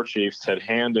war chiefs had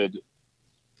handed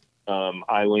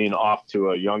Eileen off to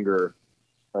a younger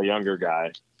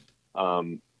guy,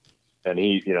 and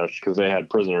he, because they had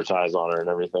prisoner ties on her and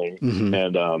everything,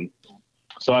 and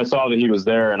so I saw that he was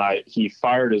there, and he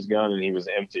fired his gun, and he was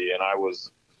empty, and I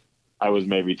was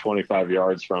maybe 25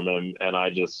 yards from him, and I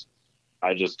just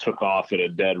took off at a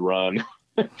dead run.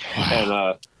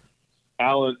 And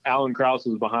Alan Krause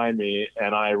was behind me,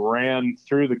 and I ran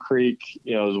through the creek.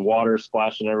 There's water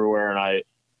splashing everywhere, and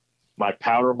my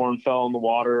powder horn fell in the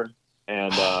water,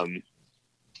 and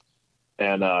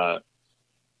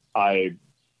I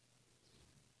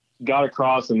got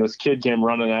across, and this kid came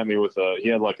running at me he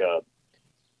had like a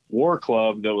war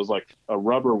club that was like a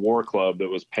rubber war club that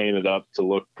was painted up to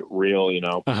look real,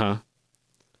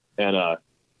 and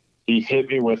he hit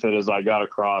me with it as I got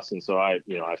across, and so I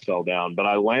fell down, but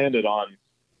I landed on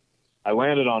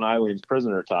Eileen's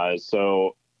prisoner ties,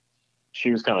 so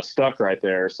she was kind of stuck right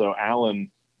there. So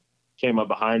Alan came up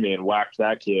behind me and whacked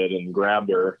that kid and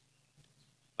grabbed her,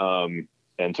 and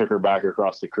took her back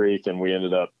across the creek, and we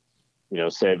ended up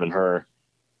saving her.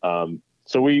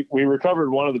 So we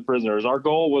recovered one of the prisoners. Our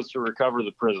goal was to recover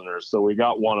the prisoners, so we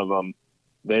got one of them.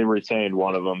 They retained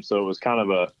one of them, so it was kind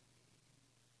of a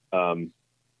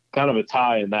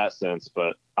tie in that sense.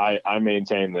 But I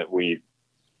maintain that we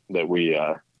that we,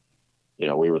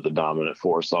 we were the dominant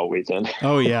force all weekend.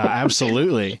 Oh yeah,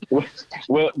 absolutely.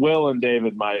 Will and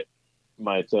David might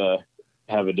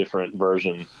have a different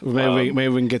version. Maybe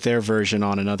we can get their version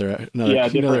on another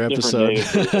episode.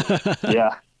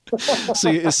 Yeah.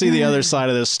 See the other side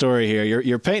of this story here.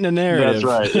 You're painting a narrative. That's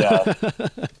right. Yeah.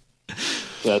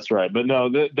 That's right. But no,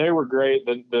 they were great.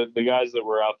 The guys that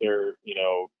were out there,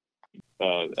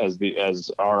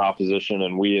 as our opposition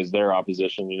and we as their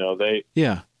opposition, they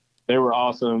were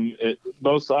awesome.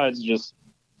 Both sides just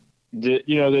did,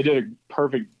 they did a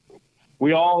perfect.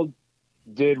 We all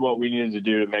did what we needed to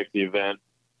do to make the event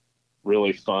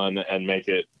really fun and make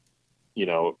it,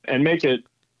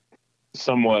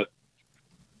 somewhat,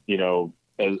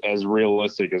 as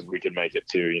realistic as we could make it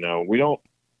too. We don't,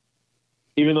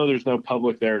 even though there's no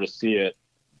public there to see it,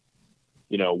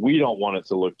 we don't want it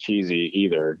to look cheesy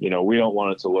either. We don't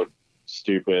want it to look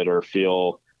stupid or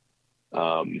feel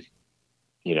like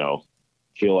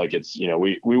it's,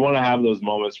 we want to have those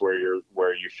moments where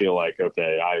you feel like,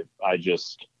 okay, I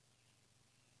just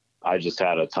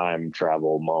had a time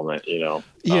travel moment,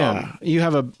 Yeah. You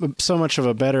have so much of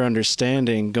a better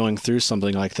understanding going through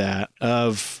something like that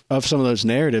of some of those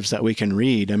narratives that we can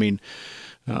read. I mean,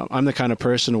 I'm the kind of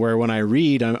person where when I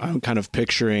read, I'm kind of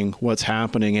picturing what's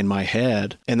happening in my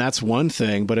head. And that's one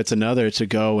thing, but it's another to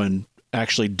go and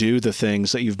actually do the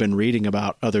things that you've been reading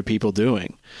about other people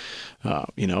doing.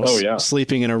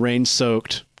 Sleeping in a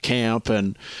rain-soaked camp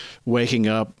and waking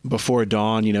up before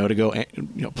dawn, to go,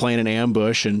 plan an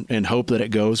ambush and hope that it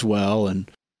goes well. And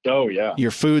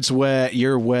your food's wet,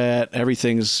 you're wet,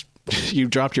 everything's, you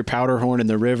dropped your powder horn in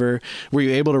the river. Were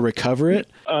you able to recover it?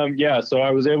 So I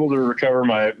was able to recover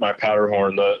my powder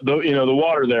horn. The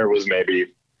water there was maybe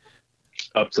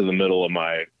up to the middle of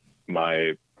my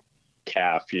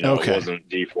calf. Okay. It wasn't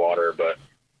deep water, but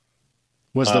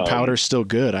was the powder still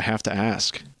good? I have to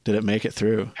ask. Did it make it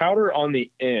through? Powder on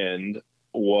the end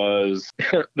was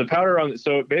the powder on.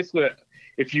 So basically,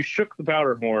 if you shook the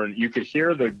powder horn, you could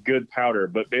hear the good powder,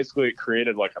 but basically it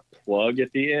created like a plug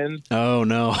at the end. Oh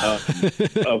no!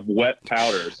 Of wet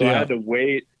powder. So I had to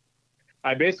wait.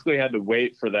 I basically had to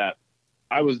wait for that.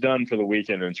 I was done for the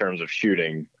weekend in terms of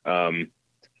shooting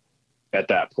at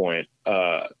that point.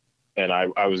 And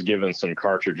I was given some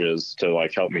cartridges to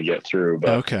like help me get through.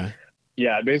 But okay.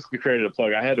 Yeah, I basically created a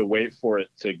plug. I had to wait for it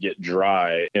to get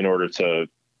dry in order to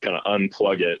kind of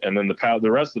unplug it. And then the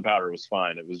rest of the powder was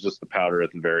fine. It was just the powder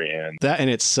at the very end. That in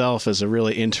itself is a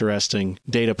really interesting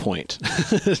data point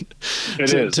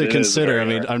to consider. I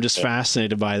mean, I'm just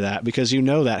fascinated by that because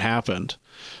that happened.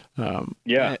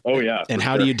 Yeah. Oh yeah. And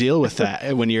how do you deal with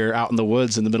that when you're out in the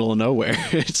woods in the middle of nowhere?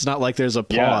 It's not like there's a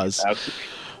pause. Yeah,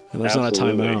 there's not a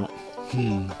timeout.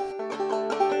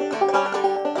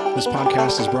 This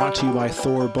podcast is brought to you by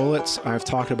Thor Bullets. I've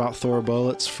talked about Thor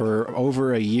Bullets for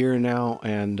over a year now,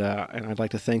 and I'd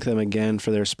like to thank them again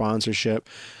for their sponsorship.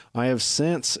 I have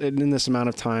since, in this amount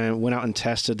of time, went out and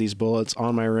tested these bullets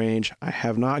on my range. I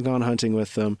have not gone hunting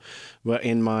with them, but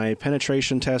in my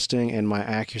penetration testing and my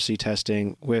accuracy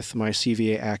testing with my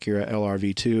CVA Accura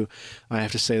LRV2, I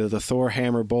have to say that the Thor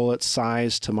hammer bullets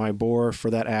sized to my bore for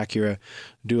that Accura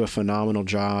do a phenomenal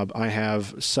job. I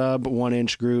have sub 1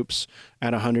 inch groups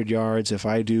at 100 yards if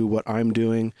I do what I'm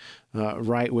doing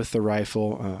right with the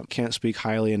rifle. Can't speak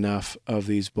highly enough of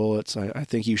these bullets. I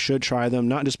think you should try them,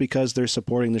 not just because they're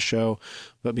supporting the show,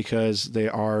 but because they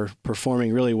are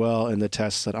performing really well in the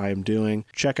tests that I am doing.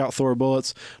 Check out Thor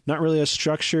Bullets. Not really a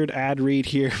structured ad read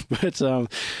here, but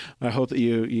I hope that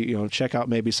you check out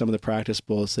maybe some of the practice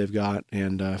bullets they've got.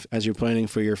 And as you're planning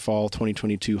for your fall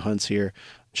 2022 hunts here,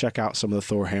 check out some of the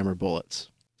Thor hammer bullets.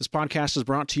 This podcast is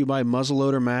brought to you by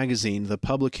Muzzleloader Magazine, the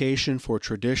publication for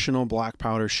traditional black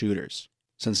powder shooters.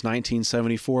 Since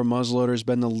 1974, Muzzleloader has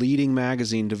been the leading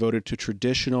magazine devoted to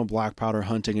traditional black powder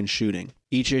hunting and shooting.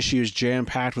 Each issue is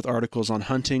jam-packed with articles on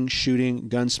hunting, shooting,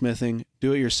 gunsmithing,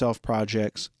 do-it-yourself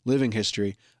projects, living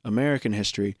history, American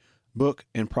history, book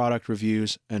and product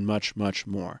reviews, and much, much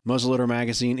more. Muzzleloader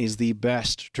Magazine is the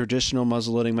best traditional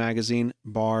muzzleloading magazine,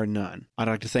 bar none. I'd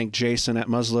like to thank Jason at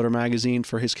Muzzleloader Magazine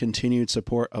for his continued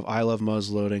support of I Love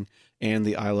Muzzleloading and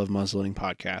the I Love Muzzleloading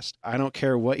podcast. I don't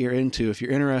care what you're into. If you're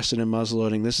interested in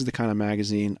muzzleloading, this is the kind of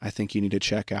magazine I think you need to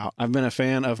check out. I've been a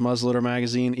fan of Muzzleloader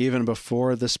Magazine even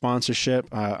before the sponsorship.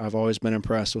 I've always been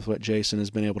impressed with what Jason has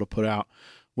been able to put out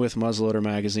with Muzzleloader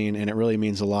Magazine, and it really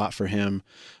means a lot for him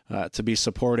to be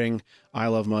supporting I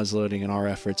Love Muzzleloading and our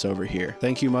efforts over here.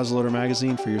 Thank you, Muzzleloader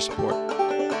Magazine, for your support.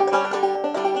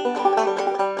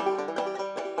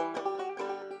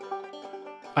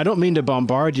 I don't mean to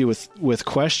bombard you with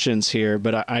questions here,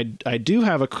 but I do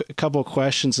have a couple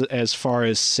questions as far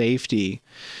as safety.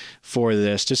 for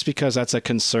this, just because that's a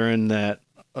concern that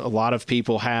a lot of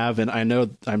people have. And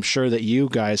I'm sure that you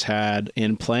guys had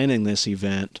in planning this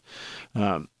event.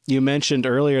 You mentioned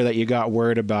earlier that you got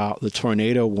word about the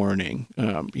tornado warning,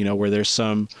 where there's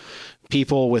some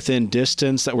people within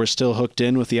distance that were still hooked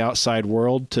in with the outside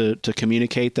world to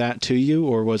communicate that to you,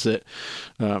 or was it,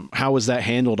 how was that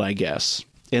handled, I guess,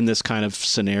 in this kind of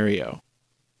scenario?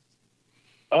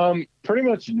 Pretty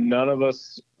much none of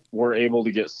us were able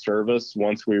to get service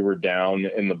once we were down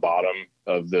in the bottom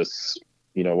of this,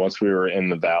 once we were in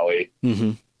the valley,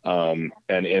 and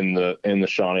in the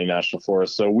Shawnee National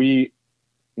Forest. So we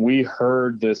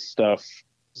heard this stuff,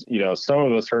 some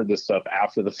of us heard this stuff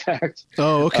after the fact.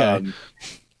 Oh, okay.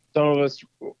 Some of us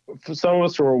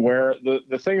were aware.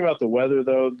 The thing about the weather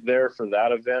though, there for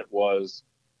that event was,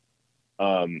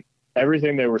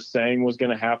 everything they were saying was going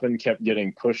to happen kept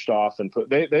getting pushed off and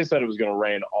they said it was going to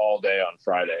rain all day on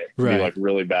Friday. Right. Be like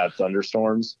really bad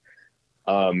thunderstorms.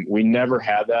 We never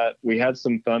had that. We had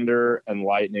some thunder and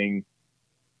lightning.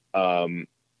 When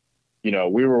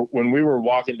we were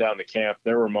walking down to camp,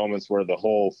 there were moments where the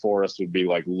whole forest would be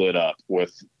like lit up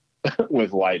with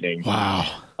lightning.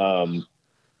 Wow.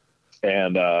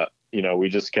 We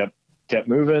just kept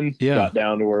moving, got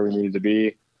down to where we needed to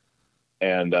be.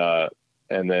 And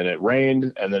then it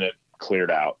rained and then it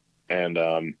cleared out and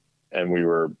we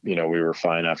were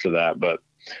fine after that. But,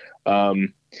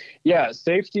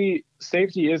 safety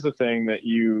is a thing that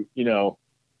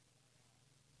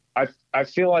I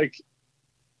feel like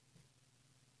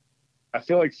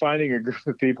finding a group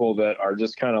of people that are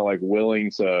just kind of like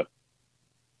willing to,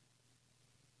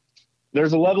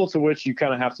 there's a level to which you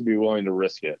kind of have to be willing to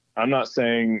risk it. I'm not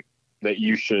saying that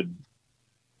you should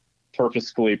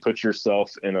purposefully put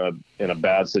yourself in a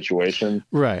bad situation.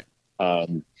 Right.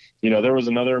 There was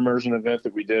another immersion event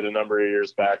that we did a number of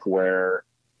years back where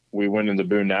we went into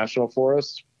Boone National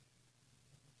Forest.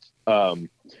 When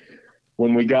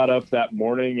we got up that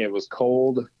morning, it was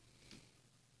cold.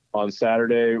 On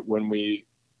Saturday, when we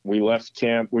left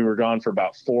camp, we were gone for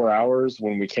about 4 hours.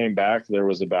 When we came back, there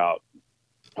was about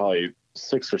probably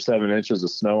 6 or 7 inches of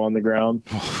snow on the ground.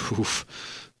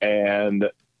 And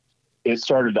it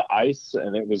started to ice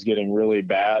and it was getting really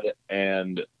bad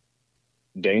and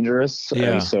dangerous.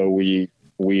 Yeah. And so we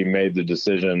made the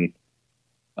decision,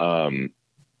 to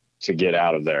get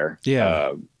out of there.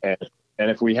 Yeah. And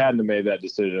if we hadn't made that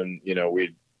decision,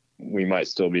 we might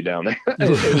still be down there.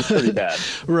 It was pretty bad.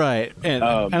 Right. And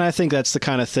I think that's the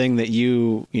kind of thing that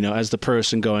you as the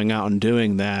person going out and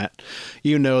doing that,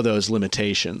 those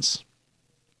limitations.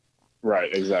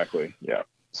 Right. Exactly. Yeah.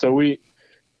 So we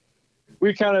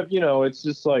kind of, it's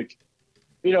just like,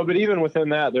 but even within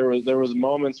that, there was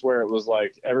moments where it was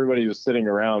like everybody was sitting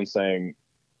around saying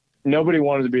nobody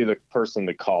wanted to be the person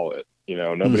to call it,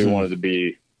 nobody wanted to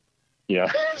be,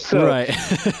 so right.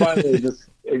 Finally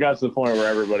it got to the point where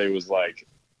everybody was like,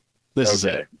 this is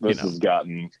it. This has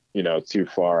gotten, too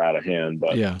far out of hand,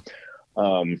 but yeah.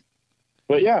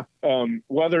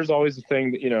 Weather's always a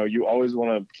thing that, you always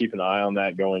want to keep an eye on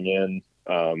that going in.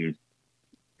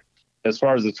 As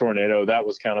far as the tornado, that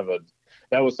was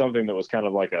something that was kind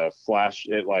of like a flash.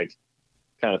 It like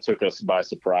kind of took us by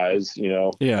surprise,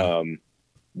 Yeah.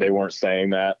 They weren't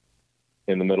saying that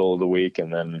in the middle of the week.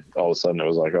 And then all of a sudden it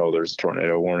was like, oh, there's a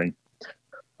tornado warning.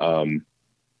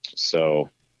 So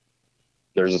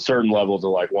there's a certain level to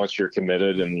like, once you're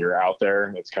committed and you're out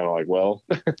there, it's kind of like, well,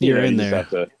 you're in there.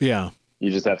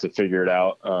 You just have to figure it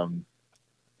out.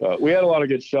 But we had a lot of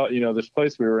good this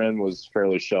place we were in was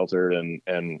fairly sheltered and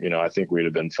I think we'd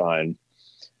have been fine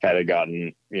had it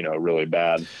gotten, really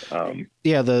bad.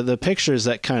 The pictures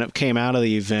that kind of came out of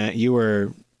the event, you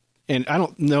were, and I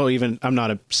don't know, I'm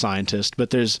not a scientist,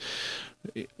 but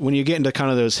when you get into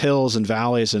kind of those hills and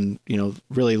valleys and,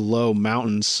 really low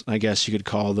mountains, I guess you could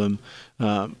call them,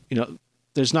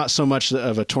 there's not so much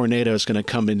of a tornado is going to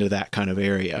come into that kind of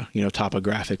area,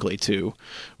 topographically too,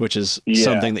 which is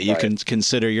something that you can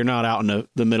consider. You're not out in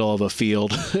the middle of a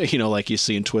field, like you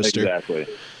see in Twister. Exactly.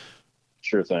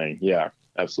 Sure thing. Yeah,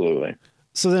 absolutely.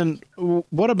 So then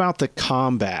what about the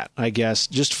combat, I guess,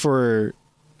 just for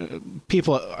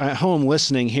people at home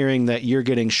listening, hearing that you're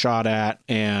getting shot at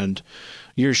and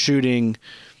you're shooting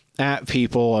at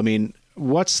people? I mean,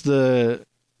 what's the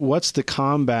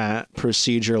combat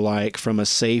procedure like from a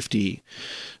safety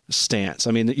stance?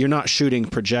 I mean, you're not shooting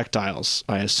projectiles,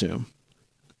 I assume.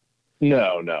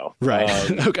 No.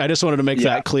 Right. Okay, I just wanted to make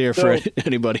that clear for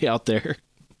anybody out there.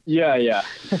 Yeah.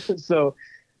 So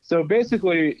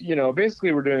basically,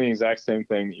 we're doing the exact same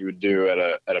thing that you would do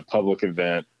at a public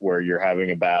event where you're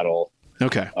having a battle.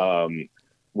 Okay.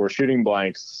 We're shooting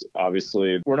blanks.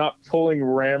 Obviously, we're not pulling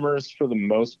rammers for the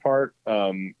most part.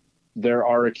 there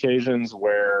are occasions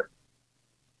where,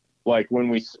 like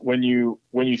when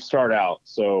you start out,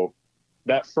 so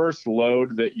that first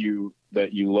load that you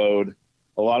load,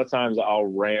 a lot of times I'll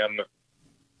ram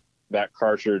that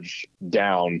cartridge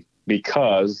down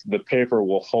because the paper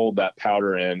will hold that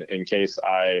powder in case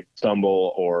I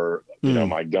stumble or, you know,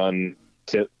 my gun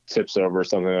tips over or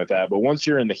something like that. But once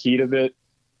you're in the heat of it,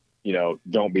 you know,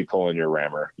 don't be pulling your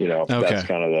rammer, you know. Okay. That's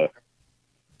kind of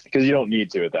because you don't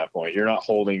need to at that point. You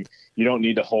don't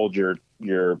need to hold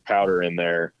your powder in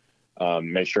there.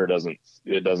 Make sure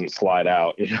it doesn't slide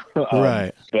out, you know?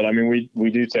 Right. But I mean,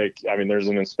 we do take, I mean, there's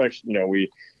an inspection, you know, we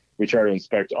try to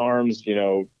inspect arms, you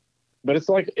know, but it's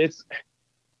like, it's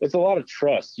a lot of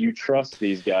trust. You trust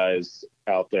these guys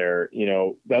out there, you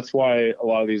know. That's why a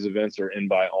lot of these events are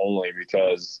invite only,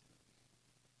 because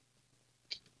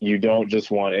you don't just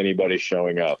want anybody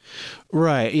showing up.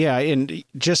 Right. Yeah. And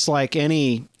just like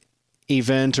any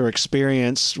event or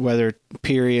experience, whether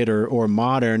period or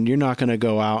modern, you're not going to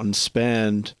go out and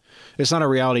spend, it's not a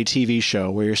reality TV show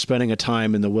where you're spending a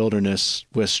time in the wilderness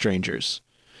with strangers.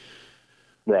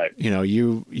 Right. You know,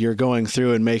 you're going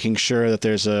through and making sure that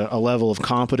there's a level of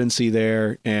competency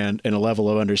there and a level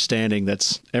of understanding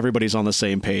that's everybody's on the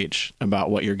same page about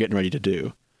what you're getting ready to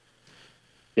do.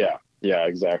 Yeah. Yeah,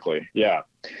 exactly. Yeah.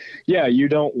 Yeah. You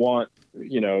don't want,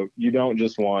 you know, you don't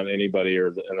just want anybody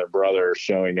and their brother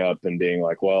showing up and being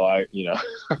like, well,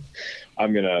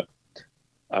 I'm going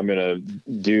to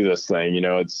do this thing. You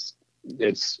know,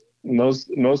 it's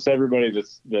most everybody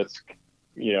that's,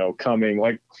 you know, coming,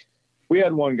 like, we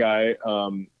had one guy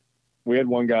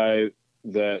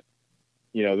that,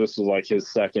 you know, this was like his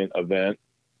second event.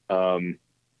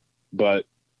 But,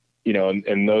 you know,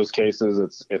 in those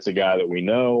cases, it's a guy that we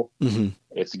know. Mm-hmm.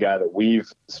 It's a guy that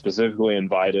we've specifically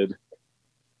invited.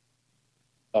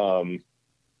 And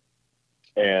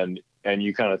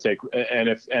you kind of take, and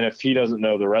if he doesn't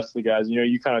know the rest of the guys, you know,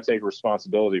 you kind of take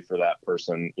responsibility for that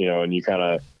person, you know, and you kind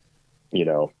of, you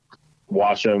know,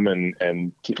 watch them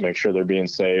and make sure they're being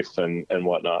safe and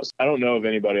whatnot. So I don't know of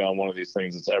anybody on one of these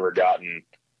things that's ever gotten,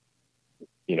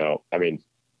 you know, I mean,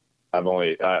 I've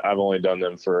only done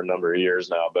them for a number of years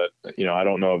now, but, you know, I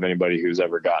don't know of anybody who's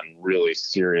ever gotten really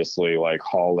seriously, like,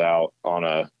 hauled out on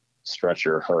a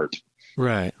stretcher hurt.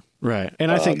 Right. Right.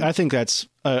 And I think that's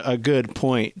a good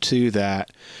point to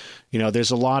that. You know,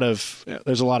 there's a lot of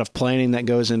planning that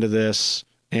goes into this,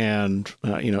 and,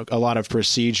 you know, a lot of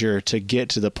procedure to get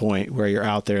to the point where you're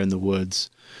out there in the woods.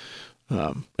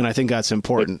 And I think that's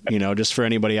important, you know, just for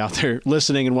anybody out there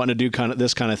listening and wanting to do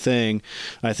this kind of thing.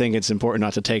 I think it's important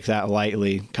not to take that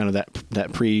lightly, kind of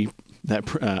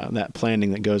that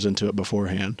planning that goes into it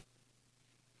beforehand.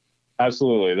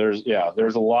 Absolutely.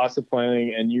 There's a lot of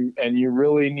planning, and you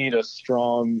really need a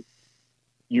strong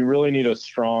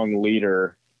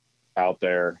leader out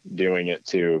there doing it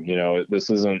too. You know, this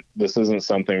isn't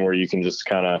something where you can just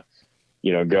kind of,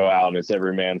 you know, go out and it's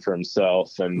every man for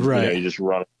himself and right. You know, you just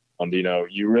run around. You know,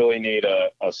 you really need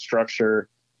a structure.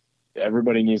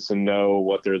 Everybody needs to know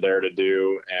what they're there to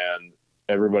do, and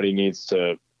everybody needs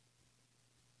to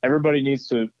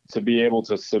be able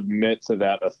to submit to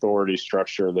that authority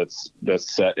structure that's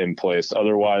set in place.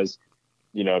 Otherwise,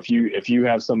 you know, if you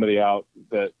have somebody out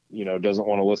that, you know, doesn't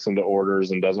want to listen to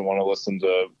orders and doesn't want to listen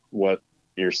to what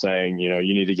you're saying, you know,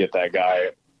 you need to get that guy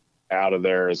out of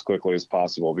there as quickly as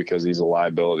possible, because he's a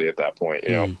liability at that point,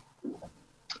 you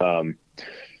know?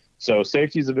 So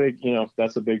safety is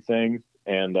that's a big thing.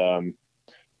 And,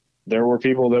 there were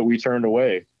people that we turned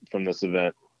away from this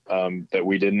event, that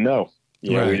we didn't know.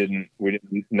 You know, we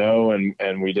didn't know,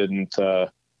 and we didn't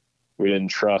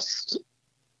trust,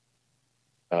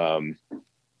 you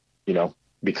know,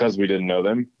 because we didn't know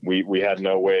them. We had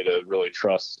no way to really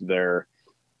trust their,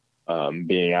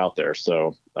 being out there.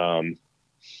 So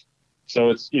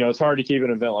it's, you know, it's hard to keep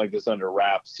an event like this under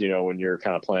wraps, you know, when you're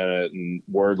kind of planning it and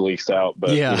word leaks out,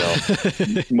 but yeah.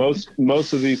 You know,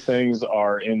 most of these things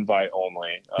are invite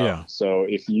only. So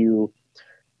if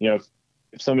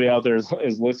if somebody out there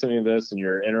is listening to this and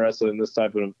you're interested in this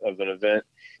type of an event,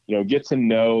 you know, get to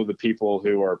know the people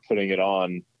who are putting it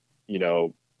on, you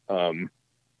know,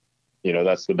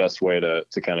 that's the best way to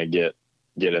kind of get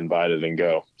invited and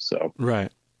go. So,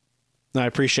 right. I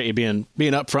appreciate you being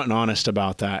upfront and honest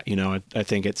about that. You know, I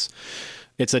think it's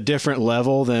a different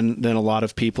level than a lot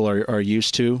of people are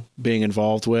used to being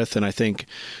involved with. And I think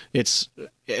it's,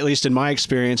 at least in my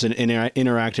experience in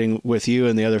interacting with you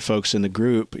and the other folks in the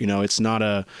group, you know, it's not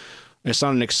an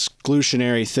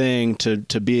exclusionary thing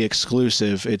to be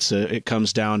exclusive. It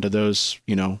comes down to those,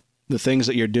 you know, the things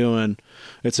that you're doing.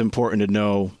 It's important to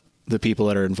know the people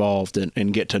that are involved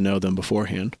and get to know them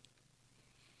beforehand.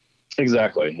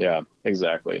 Exactly. Yeah,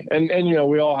 exactly. And,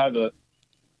 we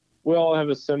all have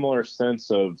a similar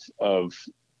sense of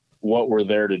what we're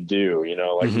there to do,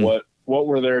 like Hmm. what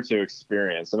we're there to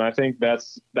experience. And I think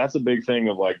that's a big thing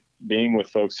of like being with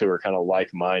folks who are kind of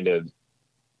like-minded.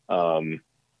 Um,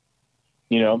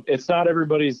 it's not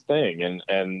everybody's thing.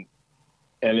 And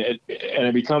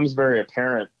it becomes very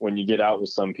apparent when you get out with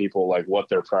some people, like what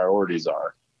their priorities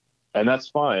are. And that's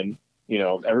fine.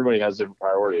 Everybody has different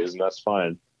priorities, and that's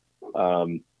fine.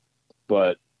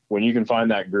 But when you can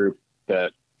find that group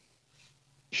that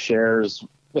shares,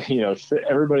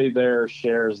 everybody there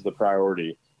shares the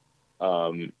priority.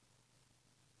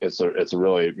 It's a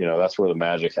really, that's where the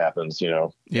magic happens, Yeah.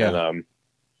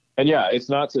 And yeah, it's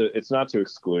not to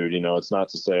exclude, it's not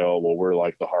to say, oh, well, we're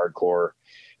like the hardcore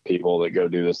people that go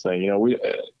do this thing.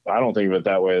 I don't think of it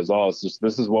that way at all. It's just,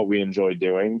 this is what we enjoy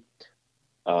doing.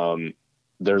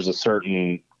 There's a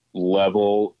certain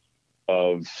level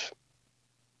of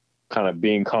kind of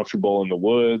being comfortable in the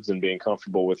woods and being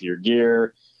comfortable with your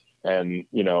gear. And,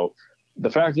 the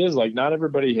fact is, like, not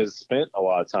everybody has spent a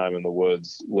lot of time in the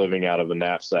woods living out of a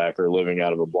knapsack or living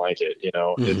out of a blanket.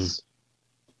 Mm-hmm.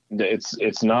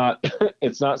 It's not,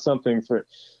 it's not something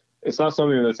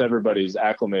that's everybody's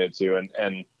acclimated to.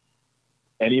 And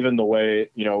even the way,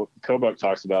 Kobuk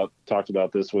talked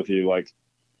about this with you, like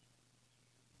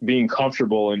being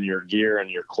comfortable in your gear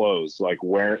and your clothes, like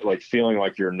feeling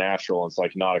like you're natural. It's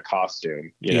like not a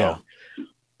costume, Yeah.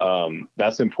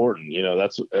 That's important.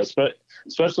 That's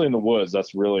especially in the woods.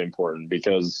 That's really important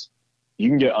because you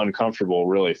can get uncomfortable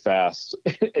really fast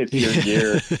if your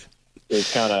gear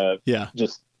is kind of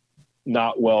just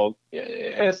not well.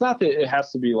 And it's not that it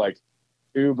has to be like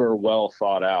uber well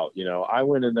thought out. I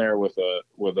went in there with a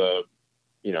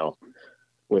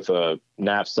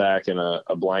knapsack and a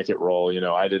blanket roll. It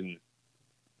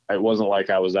wasn't like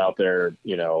I was out there,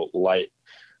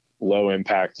 low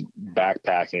impact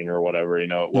backpacking or whatever, it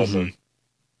wasn't,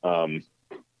 I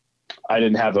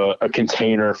didn't have a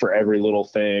container for every little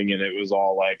thing. And it was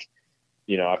all like,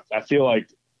 I feel like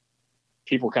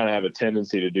people kind of have a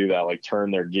tendency to do that, like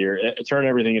turn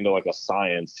everything into like a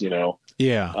science,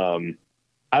 Yeah.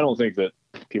 I don't think that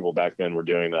people back then were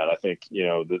doing that. I think,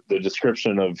 the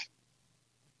description of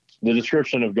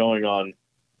going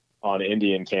on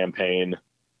Indian campaign,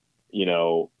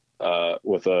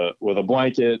 with a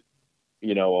blanket,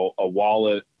 a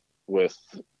wallet with,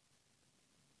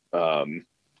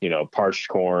 parched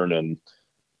corn and,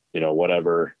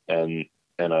 whatever, and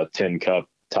a tin cup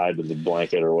tied to the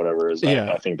blanket or whatever is.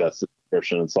 I think that's the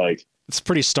description. It's like, it's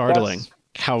pretty startling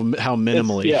how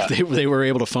minimally they were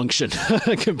able to function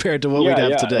compared to what we'd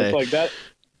have today. It's like that.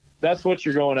 That's what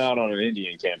you're going out on an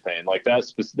Indian campaign. Like that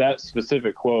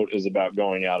specific quote is about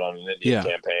going out on an Indian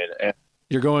campaign. And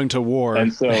you're going to war.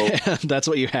 And so that's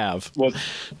what you have. Well,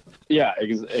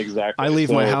 exactly. I leave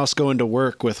my house going to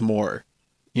work with more,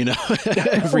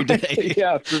 every day.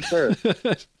 Yeah, for sure.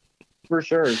 For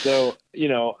sure. So,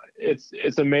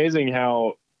 it's amazing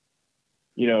how,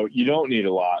 you don't need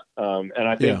a lot. And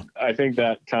I think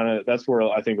that's where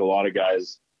I think a lot of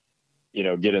guys,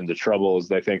 get into trouble is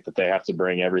they think that they have to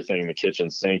bring everything in the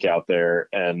kitchen sink out there.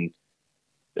 And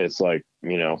it's like,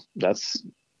 that's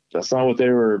not what they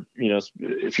were,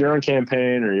 if you're on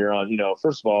campaign or you're on,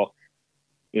 first of all,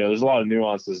 there's a lot of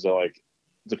nuances to like,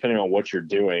 depending on what you're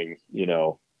doing,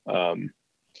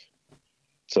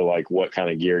 so like what kind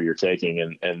of gear you're taking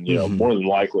and more than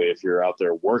likely, if you're out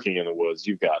there working in the woods,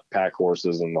 you've got pack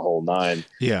horses and the whole nine.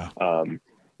 Yeah.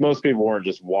 Most people weren't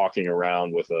just walking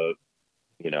around with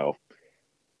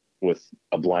with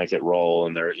a blanket roll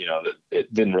and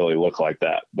it didn't really look like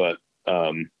that, but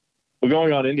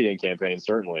going on Indian campaign,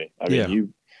 certainly. I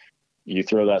mean, you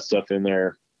throw that stuff in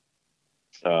there.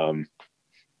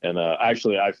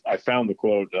 Actually I found the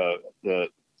quote,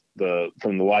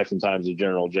 from the Life and Times of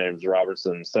General James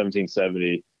Robertson,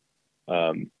 1770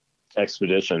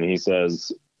 expedition. He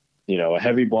says, a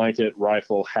heavy blanket,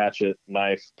 rifle, hatchet,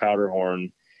 knife, powder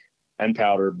horn, and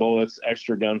powder, bullets,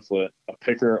 extra gunflit, a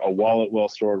picker, a wallet well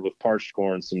stored with parched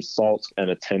corn, some salt, and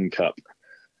a tin cup.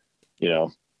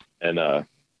 And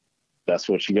that's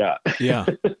what you got. Yeah.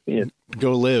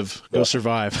 Go live, go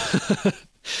survive.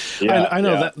 I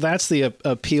know that's the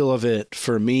appeal of it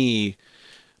for me,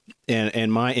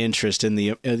 and my interest in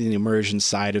the immersion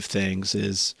side of things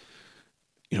is,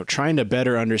 trying to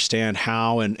better understand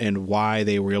how and why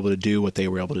they were able to do what they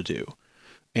were able to do.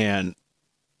 And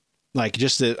like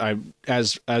just that,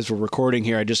 as we're recording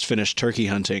here, I just finished turkey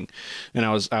hunting, and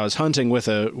I was hunting with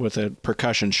a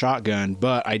percussion shotgun,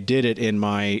 but I did it in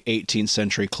my 18th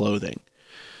century clothing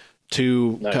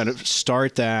to kind of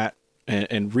start that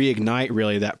and reignite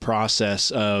really that process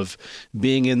of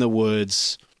being in the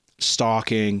woods,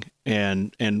 stalking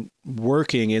and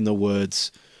working in the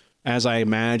woods as I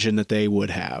imagine that they would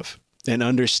have, and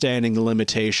understanding the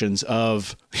limitations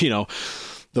of,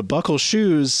 the buckle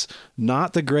shoes,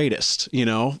 not the greatest,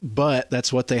 but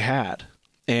that's what they had.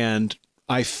 And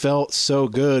I felt so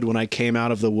good when I came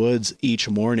out of the woods each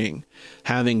morning,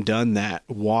 having done that,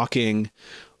 walking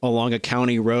along a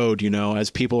county road, as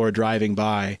people were driving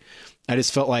by. I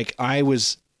just felt like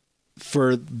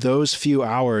for those few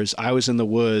hours, I was in the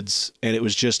woods and it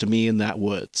was just me in that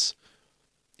woods,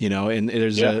 and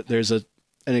there's an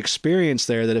experience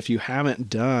there that if you haven't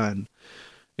done,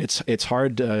 it's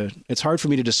hard for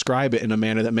me to describe it in a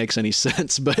manner that makes any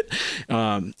sense, but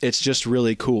it's just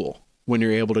really cool when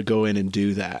you're able to go in and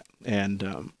do that. And,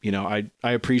 I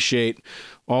appreciate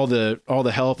all the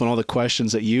help and all the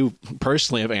questions that you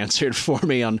personally have answered for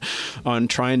me on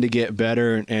trying to get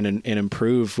better and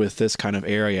improve with this kind of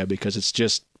area, because it's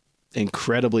just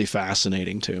incredibly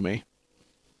fascinating to me.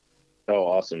 Oh,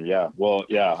 awesome. Yeah. Well,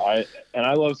 yeah,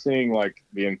 I love seeing like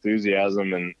the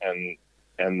enthusiasm and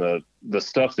the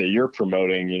stuff that you're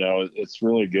promoting. It's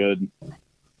really good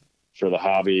for the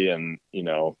hobby, and,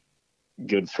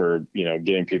 good for,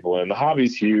 getting people in. The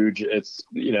hobby's huge. It's,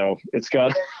 it's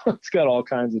got all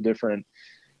kinds of different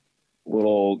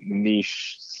little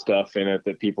niche stuff in it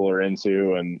that people are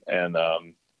into. And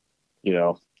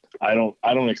I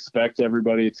don't expect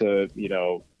everybody to,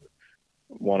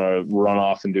 want to run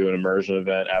off and do an immersion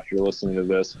event after listening to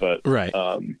this, but right.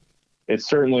 It's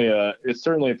certainly a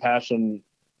passion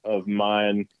of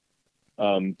mine,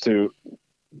 to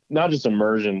not just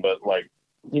immersion, but like,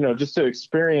 just to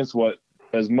experience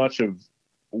as much of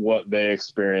what they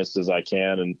experienced as I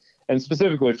can. And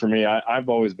specifically for me, I've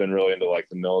always been really into like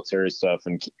the military stuff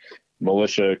and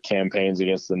militia campaigns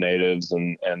against the natives.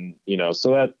 And,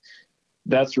 so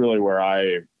that's really where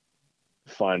I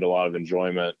find a lot of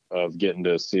enjoyment of getting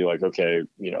to see like, okay,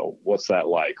 what's that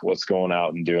like? What's going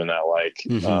out and doing that like?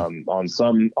 Mm-hmm. On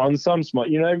some small,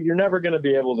 you're never going to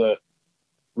be able to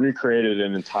recreate it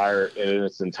in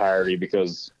its entirety,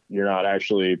 because you're not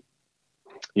actually,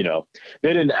 they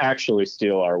didn't actually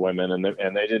steal our women, and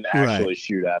they didn't actually right.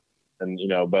 shoot at them,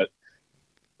 and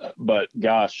but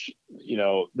gosh,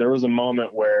 there was a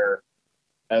moment where,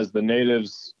 as the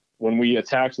natives, when we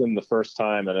attacked them the first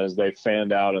time, and as they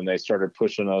fanned out and they started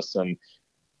pushing us, and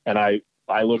I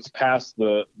looked past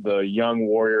the young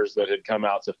warriors that had come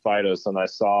out to fight us, and I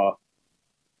saw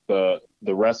the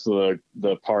rest of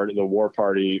the war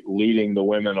party leading the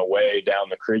women away down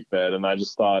the creek bed, and I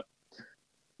just thought,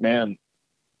 man,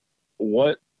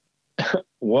 what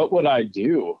would I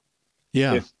do?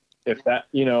 Yeah. If that,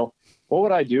 what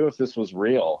would I do if this was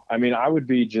real? I mean, I would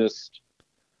be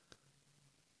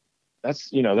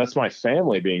that's my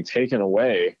family being taken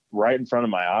away right in front of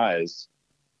my eyes,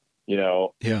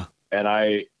 Yeah. And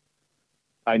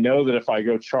I know that if I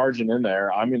go charging in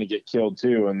there, I'm going to get killed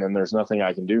too. And then there's nothing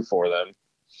I can do for them,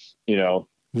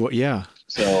 Well, yeah.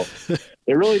 So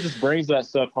it really just brings that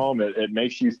stuff home. It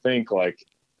makes you think like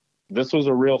this was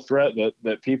a real threat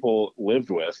that people lived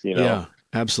with, Yeah,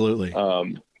 absolutely.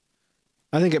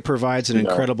 I think it provides an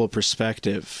incredible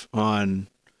perspective on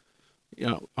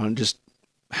just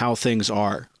how things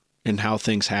are and how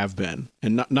things have been,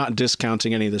 and not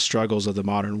discounting any of the struggles of the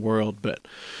modern world, but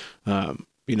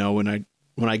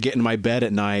when I get in my bed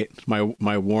at night,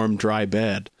 my warm, dry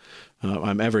bed,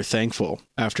 I'm ever thankful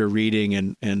after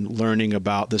reading and learning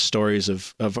about the stories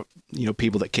of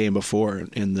people that came before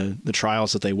and the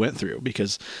trials that they went through,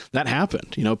 because that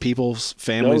happened. People's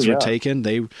families were taken,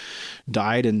 they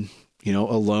died and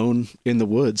alone in the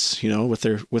woods,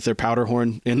 with their powder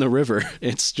horn in the river.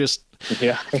 It's just,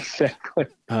 yeah, exactly.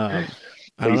 I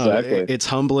don't know. It's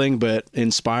humbling, but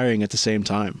inspiring at the same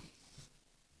time.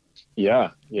 Yeah.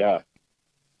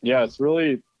 It's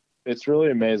really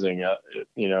amazing.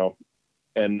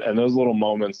 And those little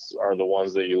moments are the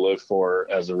ones that you live for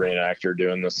as a reenactor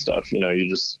doing this stuff.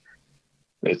 It's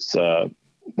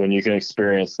when you can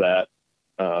experience that.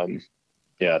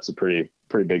 It's a pretty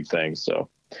big thing. So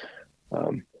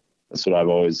that's what I've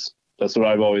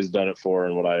always done it for,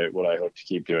 and what I hope to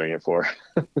keep doing it for.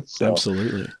 So,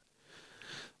 absolutely.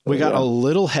 We got a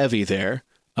little heavy there.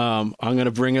 I'm going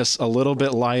to bring us a little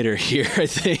bit lighter here, I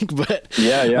think, but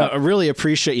I really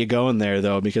appreciate you going there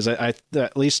though, because I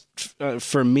at least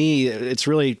for me, it's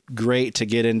really great to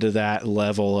get into that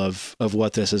level of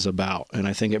what this is about. And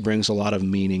I think it brings a lot of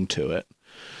meaning to it.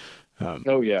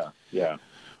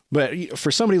 But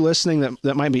for somebody listening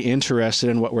that might be interested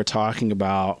in what we're talking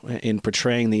about in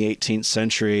portraying the 18th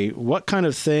century, what kind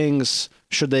of things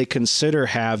should they consider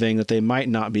having that they might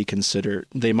not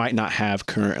have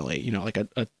currently? Like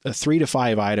a 3 to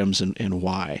 5 items and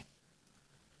why?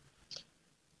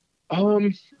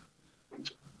 You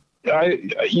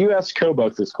asked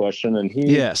Kobuck this question, and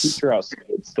he threw out some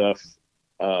good stuff.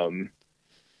 And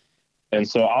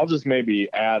so I'll just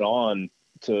maybe add on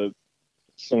to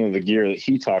some of the gear that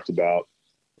he talked about.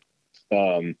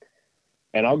 And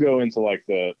I'll go into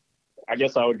I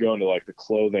guess I would go into like the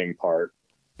clothing part.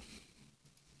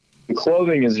 The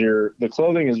clothing is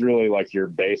really like your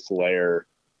base layer,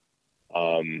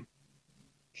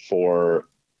 for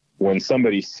when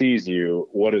somebody sees you,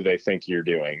 what do they think you're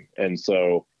doing? And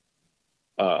so,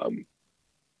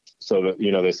 so that,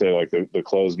 they say like the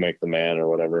clothes make the man or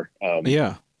whatever.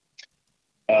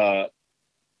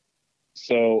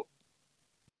 So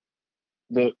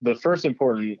the first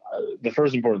important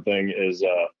thing is,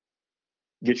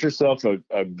 get yourself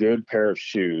a good pair of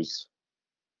shoes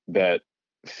that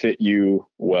fit you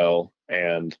well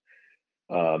and,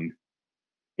 are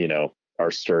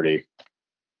sturdy.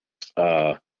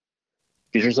 Get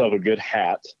yourself a good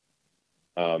hat,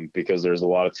 because there's a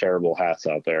lot of terrible hats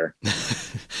out there.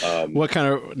 What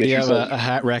kind of, do you have a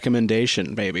hat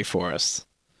recommendation maybe for us?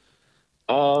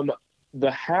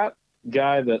 The hat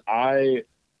guy that I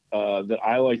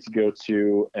like to go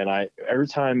to, and every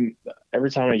time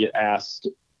I get asked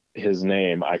his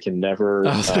name, I can never.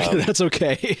 That's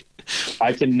okay.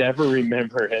 I can never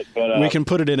remember it, but we can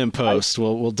put it in post.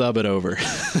 We'll dub it over.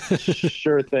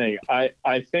 Sure thing. I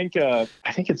think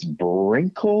it's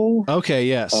Brinkle. Okay.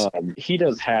 Yes. He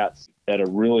does hats at a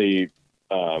really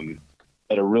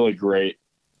great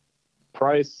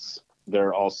price.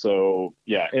 They're also,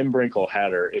 Brinkle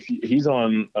Hatter. If he's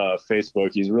on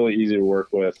Facebook, he's really easy to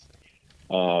work with.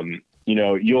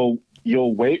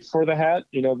 You'll wait for the hat.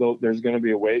 There's going to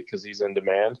be a wait because he's in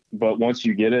demand. But once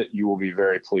you get it, you will be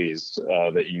very pleased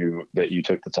that you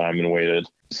took the time and waited.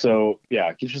 So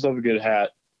get yourself a good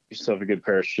hat. Get yourself a good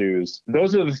pair of shoes.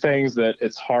 Those are the things that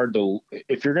it's hard to.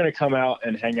 If you're going to come out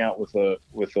and hang out with a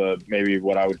maybe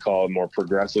what I would call a more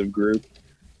progressive group.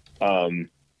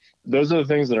 Those are the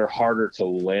things that are harder to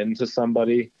lend to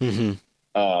somebody. Mm-hmm.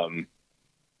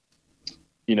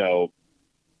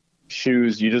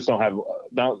 Shoes, you just don't have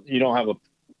an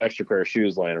extra pair of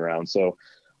shoes laying around. So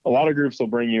a lot of groups will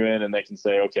bring you in and they can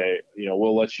say, okay,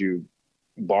 we'll let you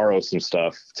borrow some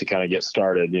stuff to kind of get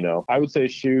started. I would say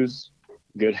shoes,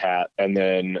 good hat, and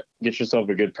then get yourself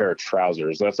a good pair of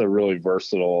trousers. That's a really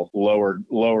versatile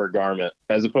lower garment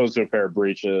as opposed to a pair of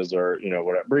breeches or,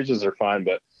 whatever. Breeches are fine,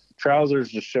 but trousers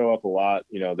just show up a lot.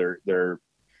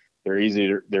 They're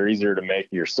easier to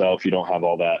make yourself. You don't have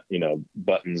all that,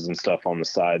 buttons and stuff on the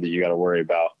side that you got to worry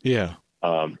about. Yeah.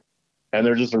 And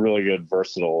they're just a really good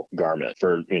versatile garment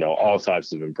for, all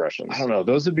types of impressions. I don't know.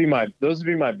 Those would be my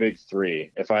big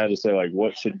 3. If I had to say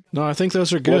No, I think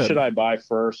those are good. What should I buy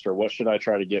first or what should I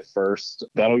try to get first?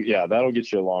 That'll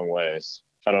get you a long ways.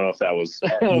 I don't know if that was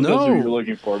that's what you're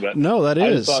looking for, but no, that is. I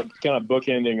just thought kind of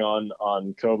bookending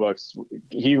on Kobuck's.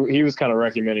 He was kind of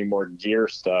recommending more gear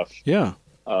stuff. Yeah.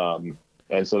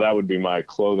 And so that would be my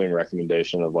clothing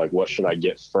recommendation of what should I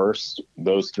get first?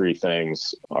 Those 3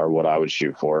 things are what I would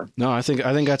shoot for. No, I think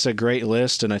that's a great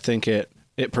list, and I think it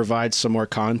provides some more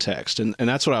context, and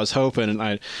that's what I was hoping.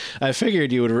 And I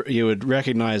figured you would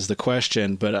recognize the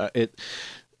question, but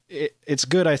it's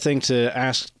good, I think, to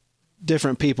ask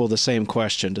different people the same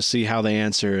question to see how they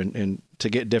answer and to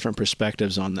get different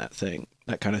perspectives on that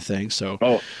kind of thing. So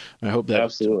I hope that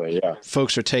absolutely,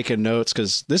 folks are taking notes,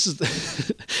 because this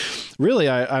is really,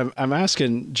 I'm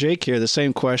asking Jake here the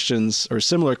same questions or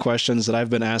similar questions that I've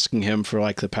been asking him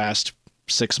for the past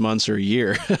 6 months or a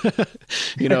year,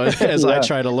 as I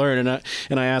try to learn,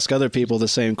 and I ask other people the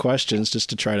same questions just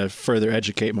to try to further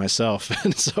educate myself.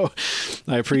 And so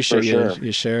I appreciate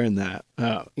you sharing that.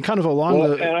 Kind of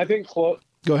along and I think go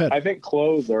ahead. I think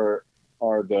clothes are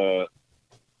the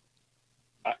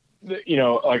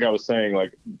like I was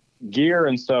saying, gear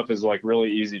and stuff is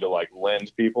really easy to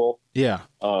lend people. Yeah.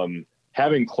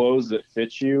 Having clothes that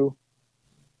fit you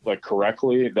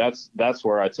correctly, that's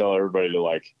where I tell everybody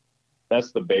to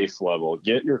that's the base level.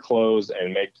 Get your clothes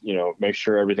and make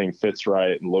sure everything fits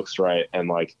right and looks right.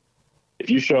 And if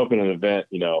you show up in an event,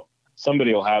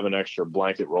 somebody will have an extra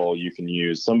blanket roll you can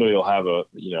use. Somebody will have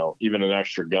even an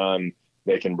extra gun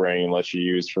they can bring and let you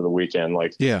use for the weekend.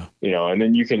 Like, yeah, and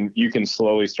then you can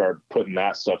slowly start putting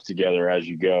that stuff together as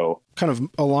you go. Kind of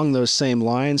along those same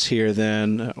lines here,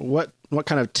 then, what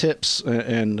kind of tips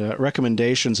and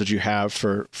recommendations did you have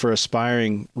for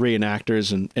aspiring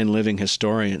reenactors and living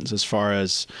historians, as far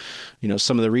as,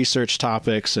 some of the research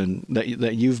topics and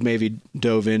that you've maybe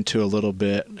dove into a little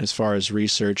bit as far as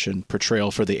research and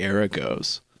portrayal for the era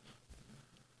goes?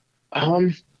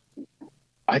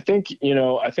 I think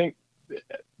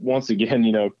once again,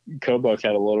 Kobuk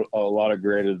had a lot of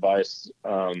great advice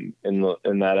in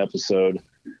that episode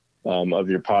of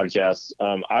your podcast.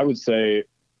 I would say,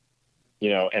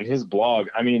 and his blog.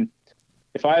 I mean,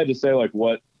 if I had to say like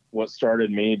what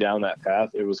started me down that path,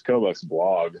 it was Kobuk's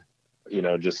blog.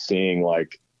 Just seeing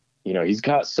he's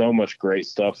got so much great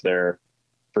stuff there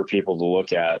for people to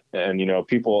look at, and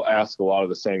people ask a lot of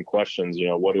the same questions.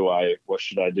 What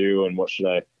should I do, and what should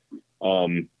I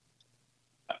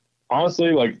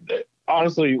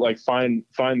honestly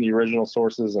find the original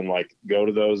sources and go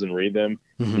to those and read them.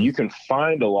 Mm-hmm. You can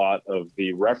find a lot of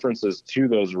the references to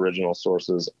those original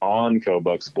sources on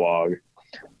Kobuk's blog,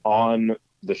 on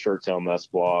the ShirtTail Mess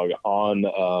blog,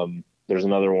 on there's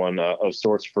another one of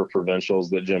Sorts for Provincials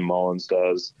that Jim Mullins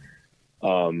does.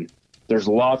 There's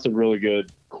lots of really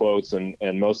good quotes, and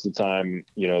most of the time,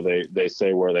 they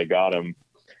say where they got them.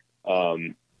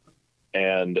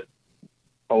 And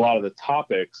a lot of the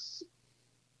topics,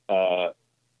 I'm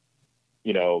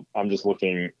just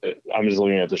looking at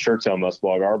the ShirtTail Mess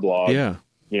blog, our blog. Yeah.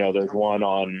 There's one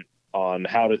on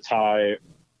how to tie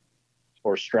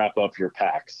or strap up your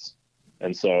packs.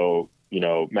 And so,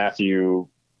 Matthew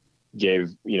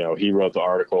gave, he wrote the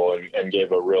article and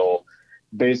gave a real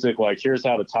basic, here's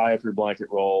how to tie up your blanket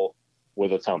roll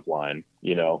with a tump line,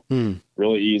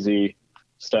 really easy,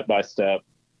 step by step.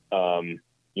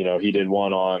 He did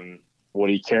one on what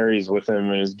he carries with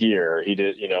him in his gear. He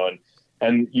did,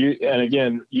 and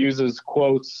again, uses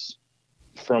quotes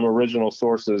from original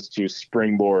sources to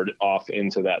springboard off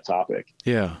into that topic.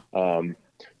 Yeah.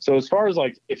 So as far as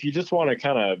if you just want to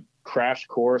kind of crash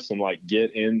course and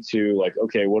get into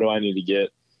okay, what do I need to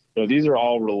get? These are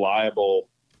all reliable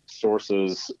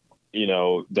sources,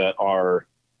 that are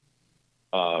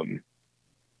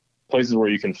places where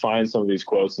you can find some of these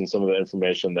quotes and some of the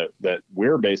information that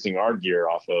we're basing our gear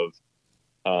off of.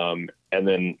 And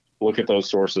then look at those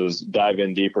sources, dive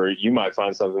in deeper. You might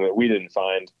find something that we didn't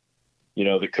find,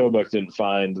 that Kobuk didn't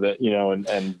find, that,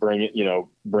 and bring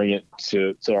it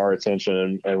to our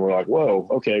attention. And we're like, whoa,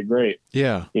 okay, great.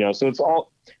 Yeah. So it's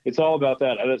all about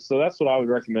that. So that's what I would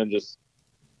recommend. Just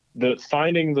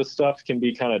finding the stuff can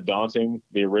be kind of daunting.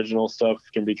 The original stuff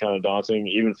can be kind of daunting,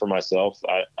 even for myself.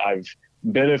 I've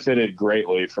benefited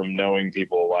greatly from knowing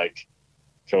people like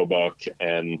Kobuk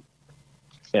and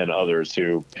others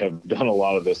who have done a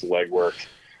lot of this legwork,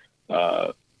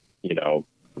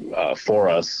 for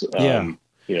us.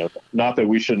 Not that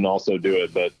we shouldn't also do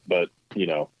it, but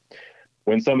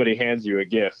when somebody hands you a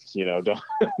gift,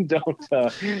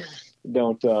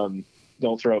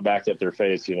 don't throw it back at their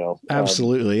face,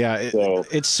 Absolutely. Yeah.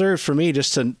 It served for me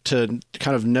just to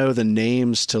kind of know the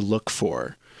names to look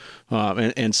for,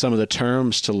 and some of the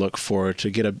terms to look for,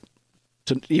 to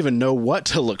even know what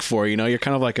to look for. You're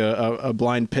kind of like a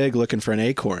blind pig looking for an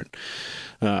acorn.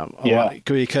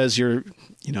 Because you're,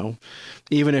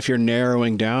 even if you're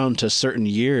narrowing down to certain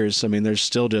years, I mean, there's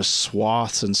still just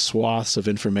swaths and swaths of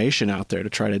information out there to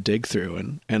try to dig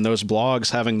through. And those blogs,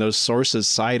 having those sources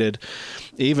cited,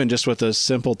 even just with a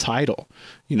simple title,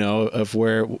 of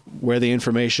where the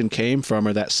information came from,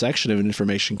 or that section of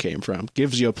information came from,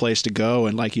 gives you a place to go.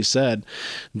 And like you said,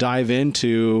 dive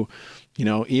into,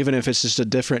 even if it's just a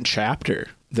different chapter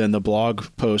than the blog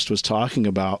post was talking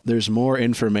about, there's more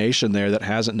information there that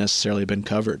hasn't necessarily been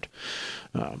covered.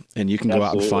 And you can go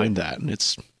out and find that. And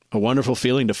it's a wonderful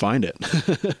feeling to find it.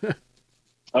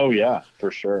 Oh yeah, for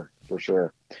sure.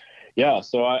 Yeah.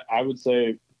 So I would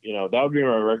say, that would be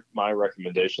my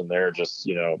recommendation there. Just,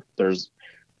 there's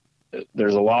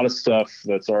a lot of stuff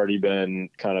that's already been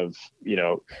kind of,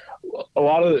 a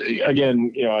lot of,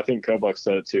 again, I think Kobuk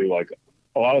said it too,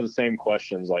 a lot of the same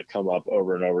questions come up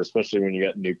over and over, especially when you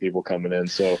get new people coming in.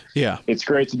 So yeah, it's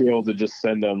great to be able to just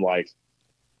send them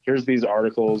here's these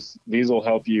articles. These will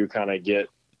help you kind of get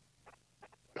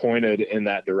pointed in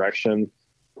that direction.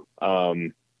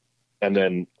 And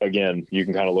then again, you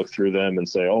can kind of look through them and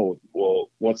say, oh, well,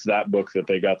 what's that book that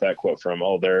they got that quote from?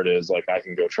 Oh, there it is. I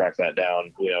can go track that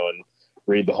down, and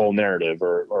read the whole narrative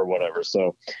or whatever.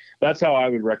 So that's how I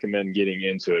would recommend getting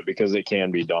into it, because it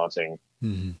can be daunting.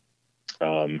 Mm-hmm.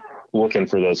 looking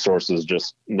for those sources,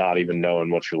 just not even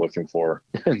knowing what you're looking for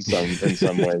in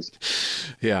some ways.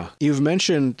 Yeah. You've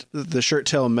mentioned the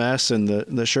ShirtTail Mess and the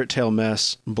ShirtTail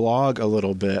Mess blog a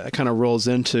little bit. It kind of rolls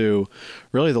into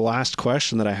really the last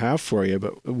question that I have for you,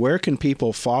 but where can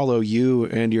people follow you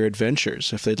and your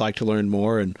adventures if they'd like to learn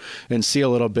more and see a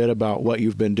little bit about what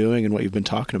you've been doing and what you've been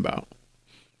talking about?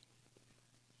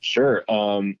 Sure.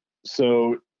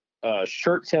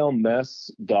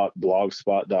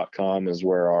 shirttailmess.blogspot.com is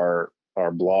where our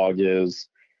blog is.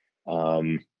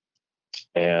 And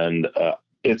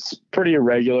it's pretty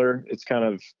irregular. It's kind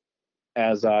of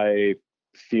as I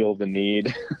feel the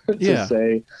need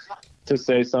to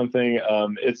say something.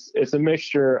 It's a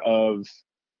mixture of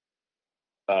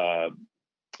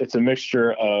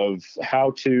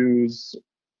how-tos.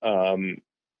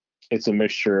 It's a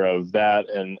mixture of that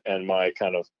and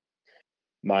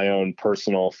my own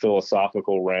personal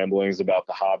philosophical ramblings about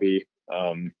the hobby.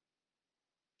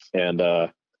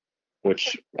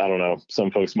 Which I don't know, some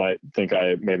folks might think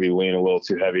I maybe lean a little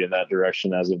too heavy in that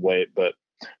direction as of late, but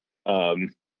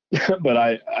but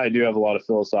I do have a lot of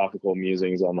philosophical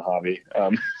musings on the hobby.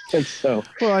 And so,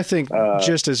 well, I think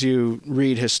just as you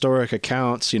read historic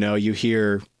accounts, you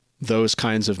hear those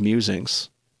kinds of musings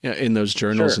in those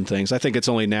journals and things. I think it's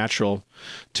only natural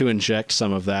to inject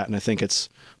some of that. And I think it's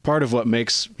part of what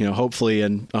makes, hopefully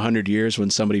in 100 years when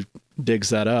somebody digs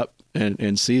that up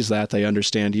and sees that, they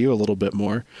understand you a little bit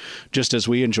more, just as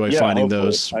we enjoy finding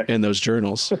those in those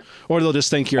journals. Or they'll just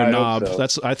think you're a knob.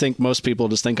 So. I think most people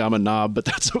just think I'm a knob, but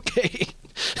that's okay.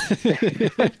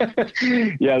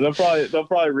 Yeah, they'll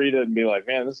probably read it and be like,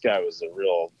 man, this guy was a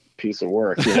real piece of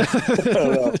work.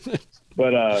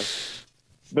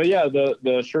 But yeah, the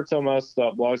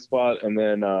shirttailmess.blogspot, and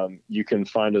then you can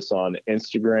find us on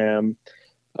Instagram,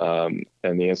 and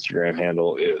the Instagram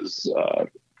handle is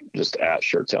just at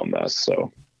ShirtTailMess.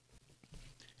 So,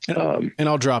 and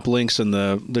I'll drop links in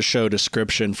the show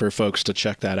description for folks to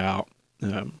check that out.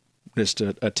 Just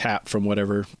a tap from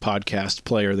whatever podcast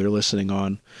player they're listening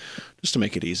on, just to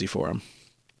make it easy for them.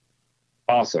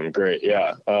 Awesome, great,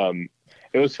 yeah.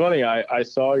 It was funny. I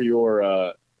saw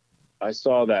I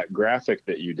saw that graphic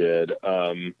that you did,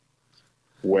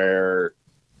 where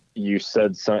you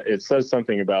said it says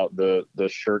something about the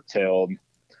shirt-tailed.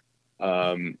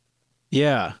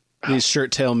 Yeah, these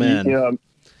shirt-tail men. And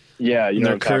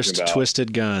their cursed,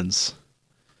 twisted guns.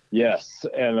 Yes,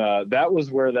 and that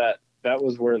was where that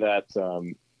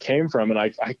came from, and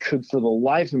I could, for the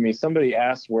life of me, somebody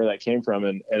asked where that came from,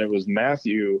 and it was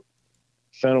Matthew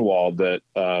Fenewald that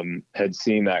had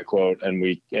seen that quote,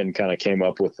 and kind of came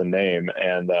up with the name,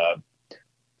 and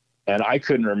I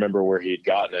couldn't remember where he'd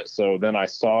gotten it. So then I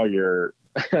saw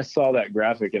I saw that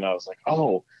graphic, and I was like,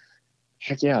 oh,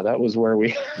 heck yeah, that was where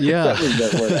that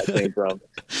was where that came from.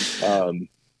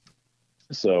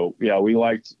 So yeah, we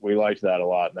liked that a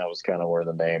lot, and that was kind of where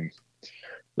the name,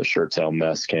 the ShirtTail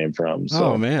Mess, came from. So,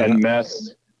 oh man, and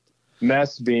mess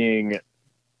being,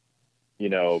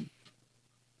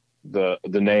 the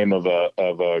name of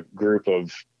a group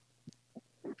of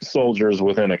soldiers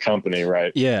within a company,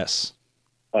 right? Yes.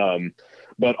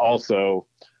 But also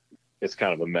it's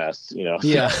kind of a mess,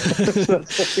 Yeah.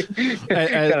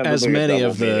 As many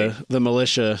of the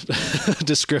militia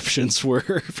descriptions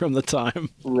were from the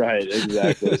time. Right,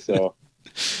 exactly. So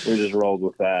we just rolled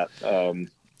with that.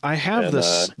 I have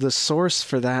the source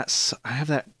for that. I have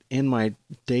that in my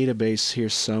database here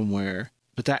somewhere.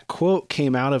 But that quote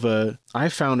came out of I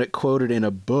found it quoted in a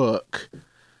book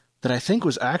that I think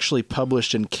was actually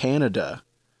published in Canada,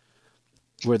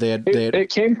 where it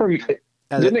came from.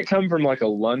 Didn't it come from like a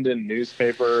London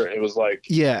newspaper? It was like,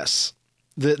 yes,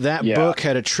 that book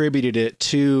had attributed it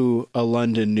to a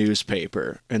London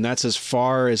newspaper, and that's as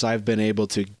far as I've been able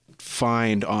to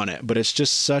find on it. But it's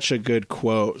just such a good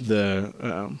quote.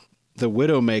 The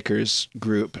Widowmakers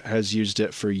group has used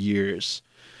it for years.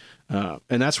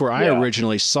 And that's where I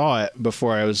originally saw it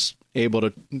before I was able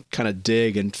to kind of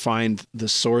dig and find the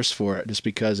source for it, just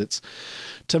because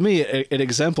to me, it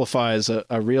exemplifies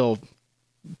a real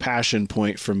passion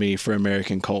point for me for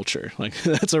American culture. Like,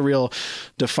 that's a real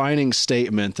defining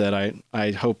statement that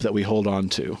I hope that we hold on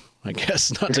to, I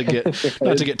guess, not to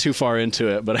get too far into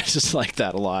it, but I just like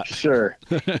that a lot. Sure.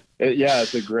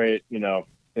 It's a great,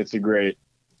 it's a great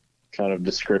kind of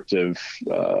descriptive,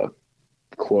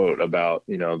 quote about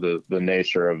the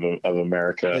nature of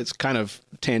America. It's kind of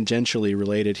tangentially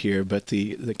related here, but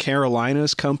the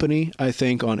Carolinas company, I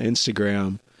think, on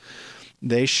Instagram,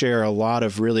 they share a lot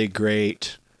of really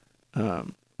great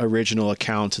original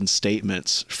accounts and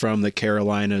statements from the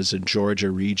Carolinas and Georgia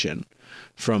region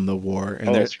from the war.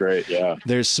 And that's great. Yeah,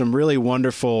 there's some really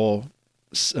wonderful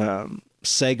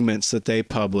segments that they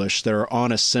publish that are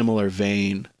on a similar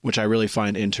vein, which I really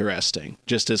find interesting,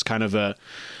 just as kind of a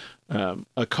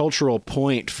cultural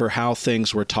point for how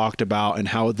things were talked about and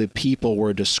how the people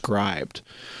were described.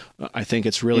 I think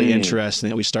it's really interesting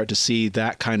that we start to see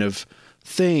that kind of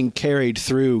thing carried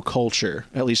through culture,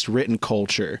 at least written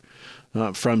culture,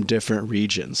 from different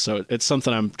regions. So it's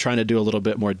something I'm trying to do a little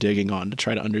bit more digging on to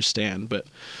try to understand. But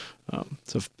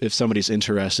so if somebody's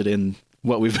interested in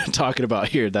what we've been talking about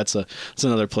here, that's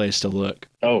another place to look.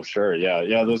 Oh, sure.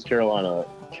 Yeah. Those Carolina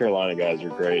guys are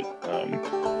great.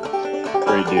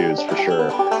 Great dudes for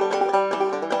sure.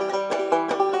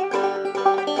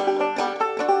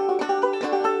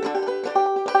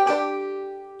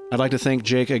 I'd like to thank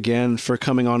Jake again for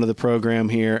coming onto the program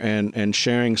here and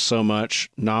sharing so much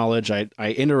knowledge. I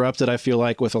interrupted, I feel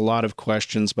like, with a lot of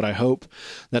questions, but I hope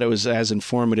that it was as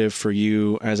informative for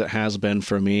you as it has been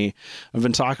for me. I've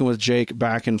been talking with Jake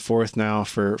back and forth now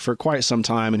for quite some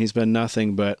time, and he's been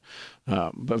nothing but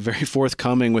very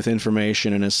forthcoming with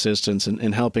information and assistance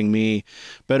and helping me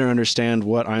better understand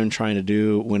what I'm trying to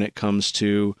do when it comes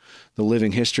to the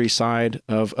living history side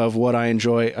of what I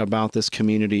enjoy about this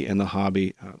community and the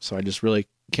hobby. So I just really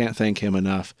can't thank him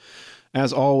enough.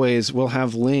 As always, we'll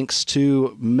have links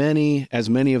to as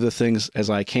many of the things as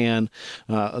I can,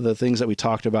 the things that we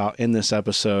talked about in this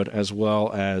episode, as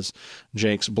well as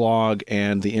Jake's blog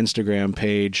and the Instagram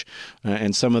page,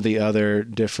 and some of the other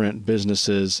different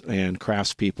businesses and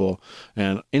craftspeople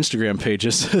and Instagram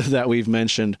pages that we've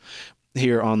mentioned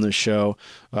here on the show.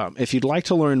 If you'd like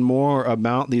to learn more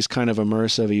about these kind of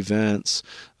immersive events,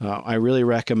 I really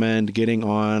recommend getting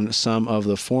on some of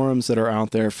the forums that are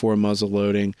out there for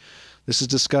muzzleloading. This is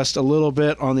discussed a little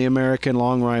bit on the American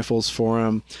Long Rifles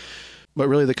Forum, but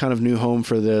really the kind of new home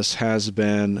for this has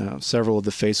been several of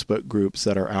the Facebook groups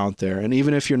that are out there. And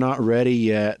even if you're not ready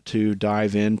yet to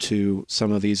dive into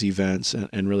some of these events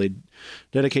and really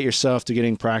dedicate yourself to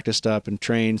getting practiced up and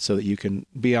trained so that you can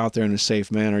be out there in a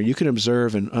safe manner, you can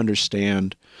observe and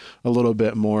understand a little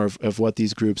bit more of what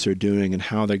these groups are doing and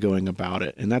how they're going about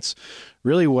it. And that's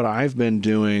really what I've been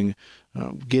doing,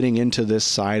 getting into this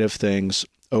side of things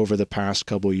over the past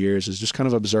couple of years, is just kind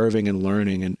of observing and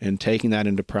learning and taking that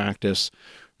into practice,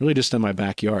 really just in my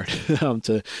backyard,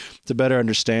 to better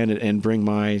understand it and bring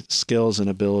my skills and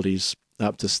abilities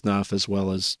up to snuff, as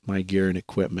well as my gear and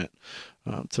equipment.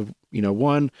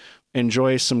 One,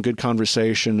 enjoy some good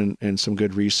conversation and some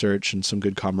good research and some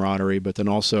good camaraderie, but then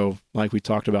also, like we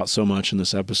talked about so much in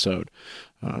this episode,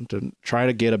 to try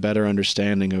to get a better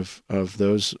understanding of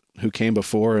those who came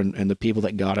before and the people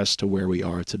that got us to where we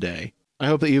are today. I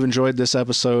hope that you've enjoyed this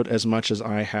episode as much as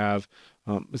I have.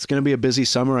 It's going to be a busy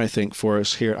summer, I think, for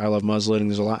us here at I Love Muzzleloading.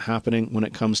 There's a lot happening when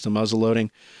it comes to muzzleloading.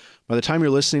 By the time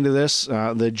you're listening to this,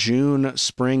 the June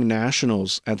Spring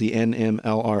Nationals at the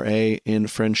NMLRA in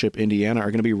Friendship, Indiana,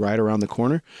 are going to be right around the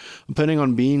corner. I'm planning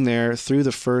on being there through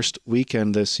the first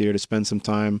weekend this year to spend some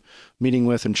time meeting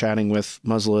with and chatting with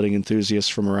muzzleloading enthusiasts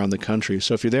from around the country.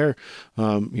 So if you're there,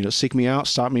 seek me out,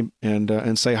 stop me,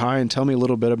 and say hi and tell me a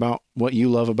little bit about what you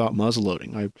love about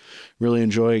muzzleloading. I really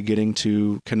enjoy getting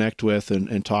to connect with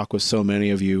and talk with so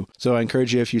many of you. So I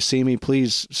encourage you, if you see me,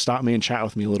 please stop me and chat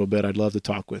with me a little bit. I'd love to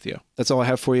talk with you. That's all I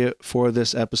have for you for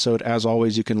this episode. As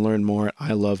always, you can learn more at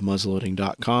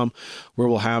ilovemuzzleloading.com, where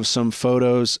we'll have some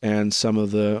photos and some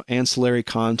of the ancillary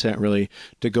content really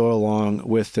to go along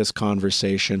with this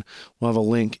conversation. We'll have a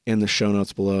link in the show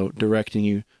notes below directing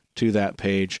you to that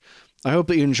page. I hope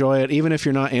that you enjoy it. Even if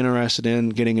you're not interested in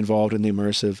getting involved in the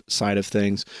immersive side of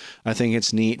things, I think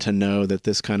it's neat to know that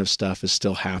this kind of stuff is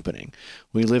still happening.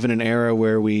 We live in an era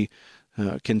where we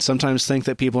can sometimes think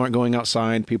that people aren't going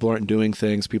outside, people aren't doing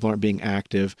things, people aren't being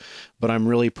active, but I'm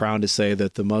really proud to say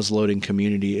that the muzzleloading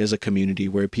community is a community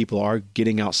where people are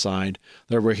getting outside,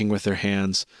 they're working with their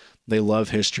hands, they love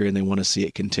history, and they want to see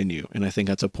it continue. And I think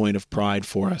that's a point of pride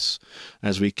for us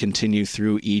as we continue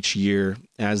through each year,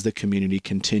 as the community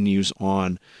continues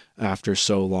on after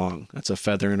so long. That's a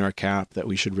feather in our cap that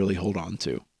we should really hold on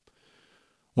to.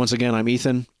 Once again, I'm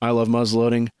Ethan. I love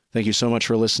muzzleloading. Thank you so much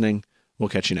for listening. We'll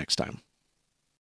catch you next time.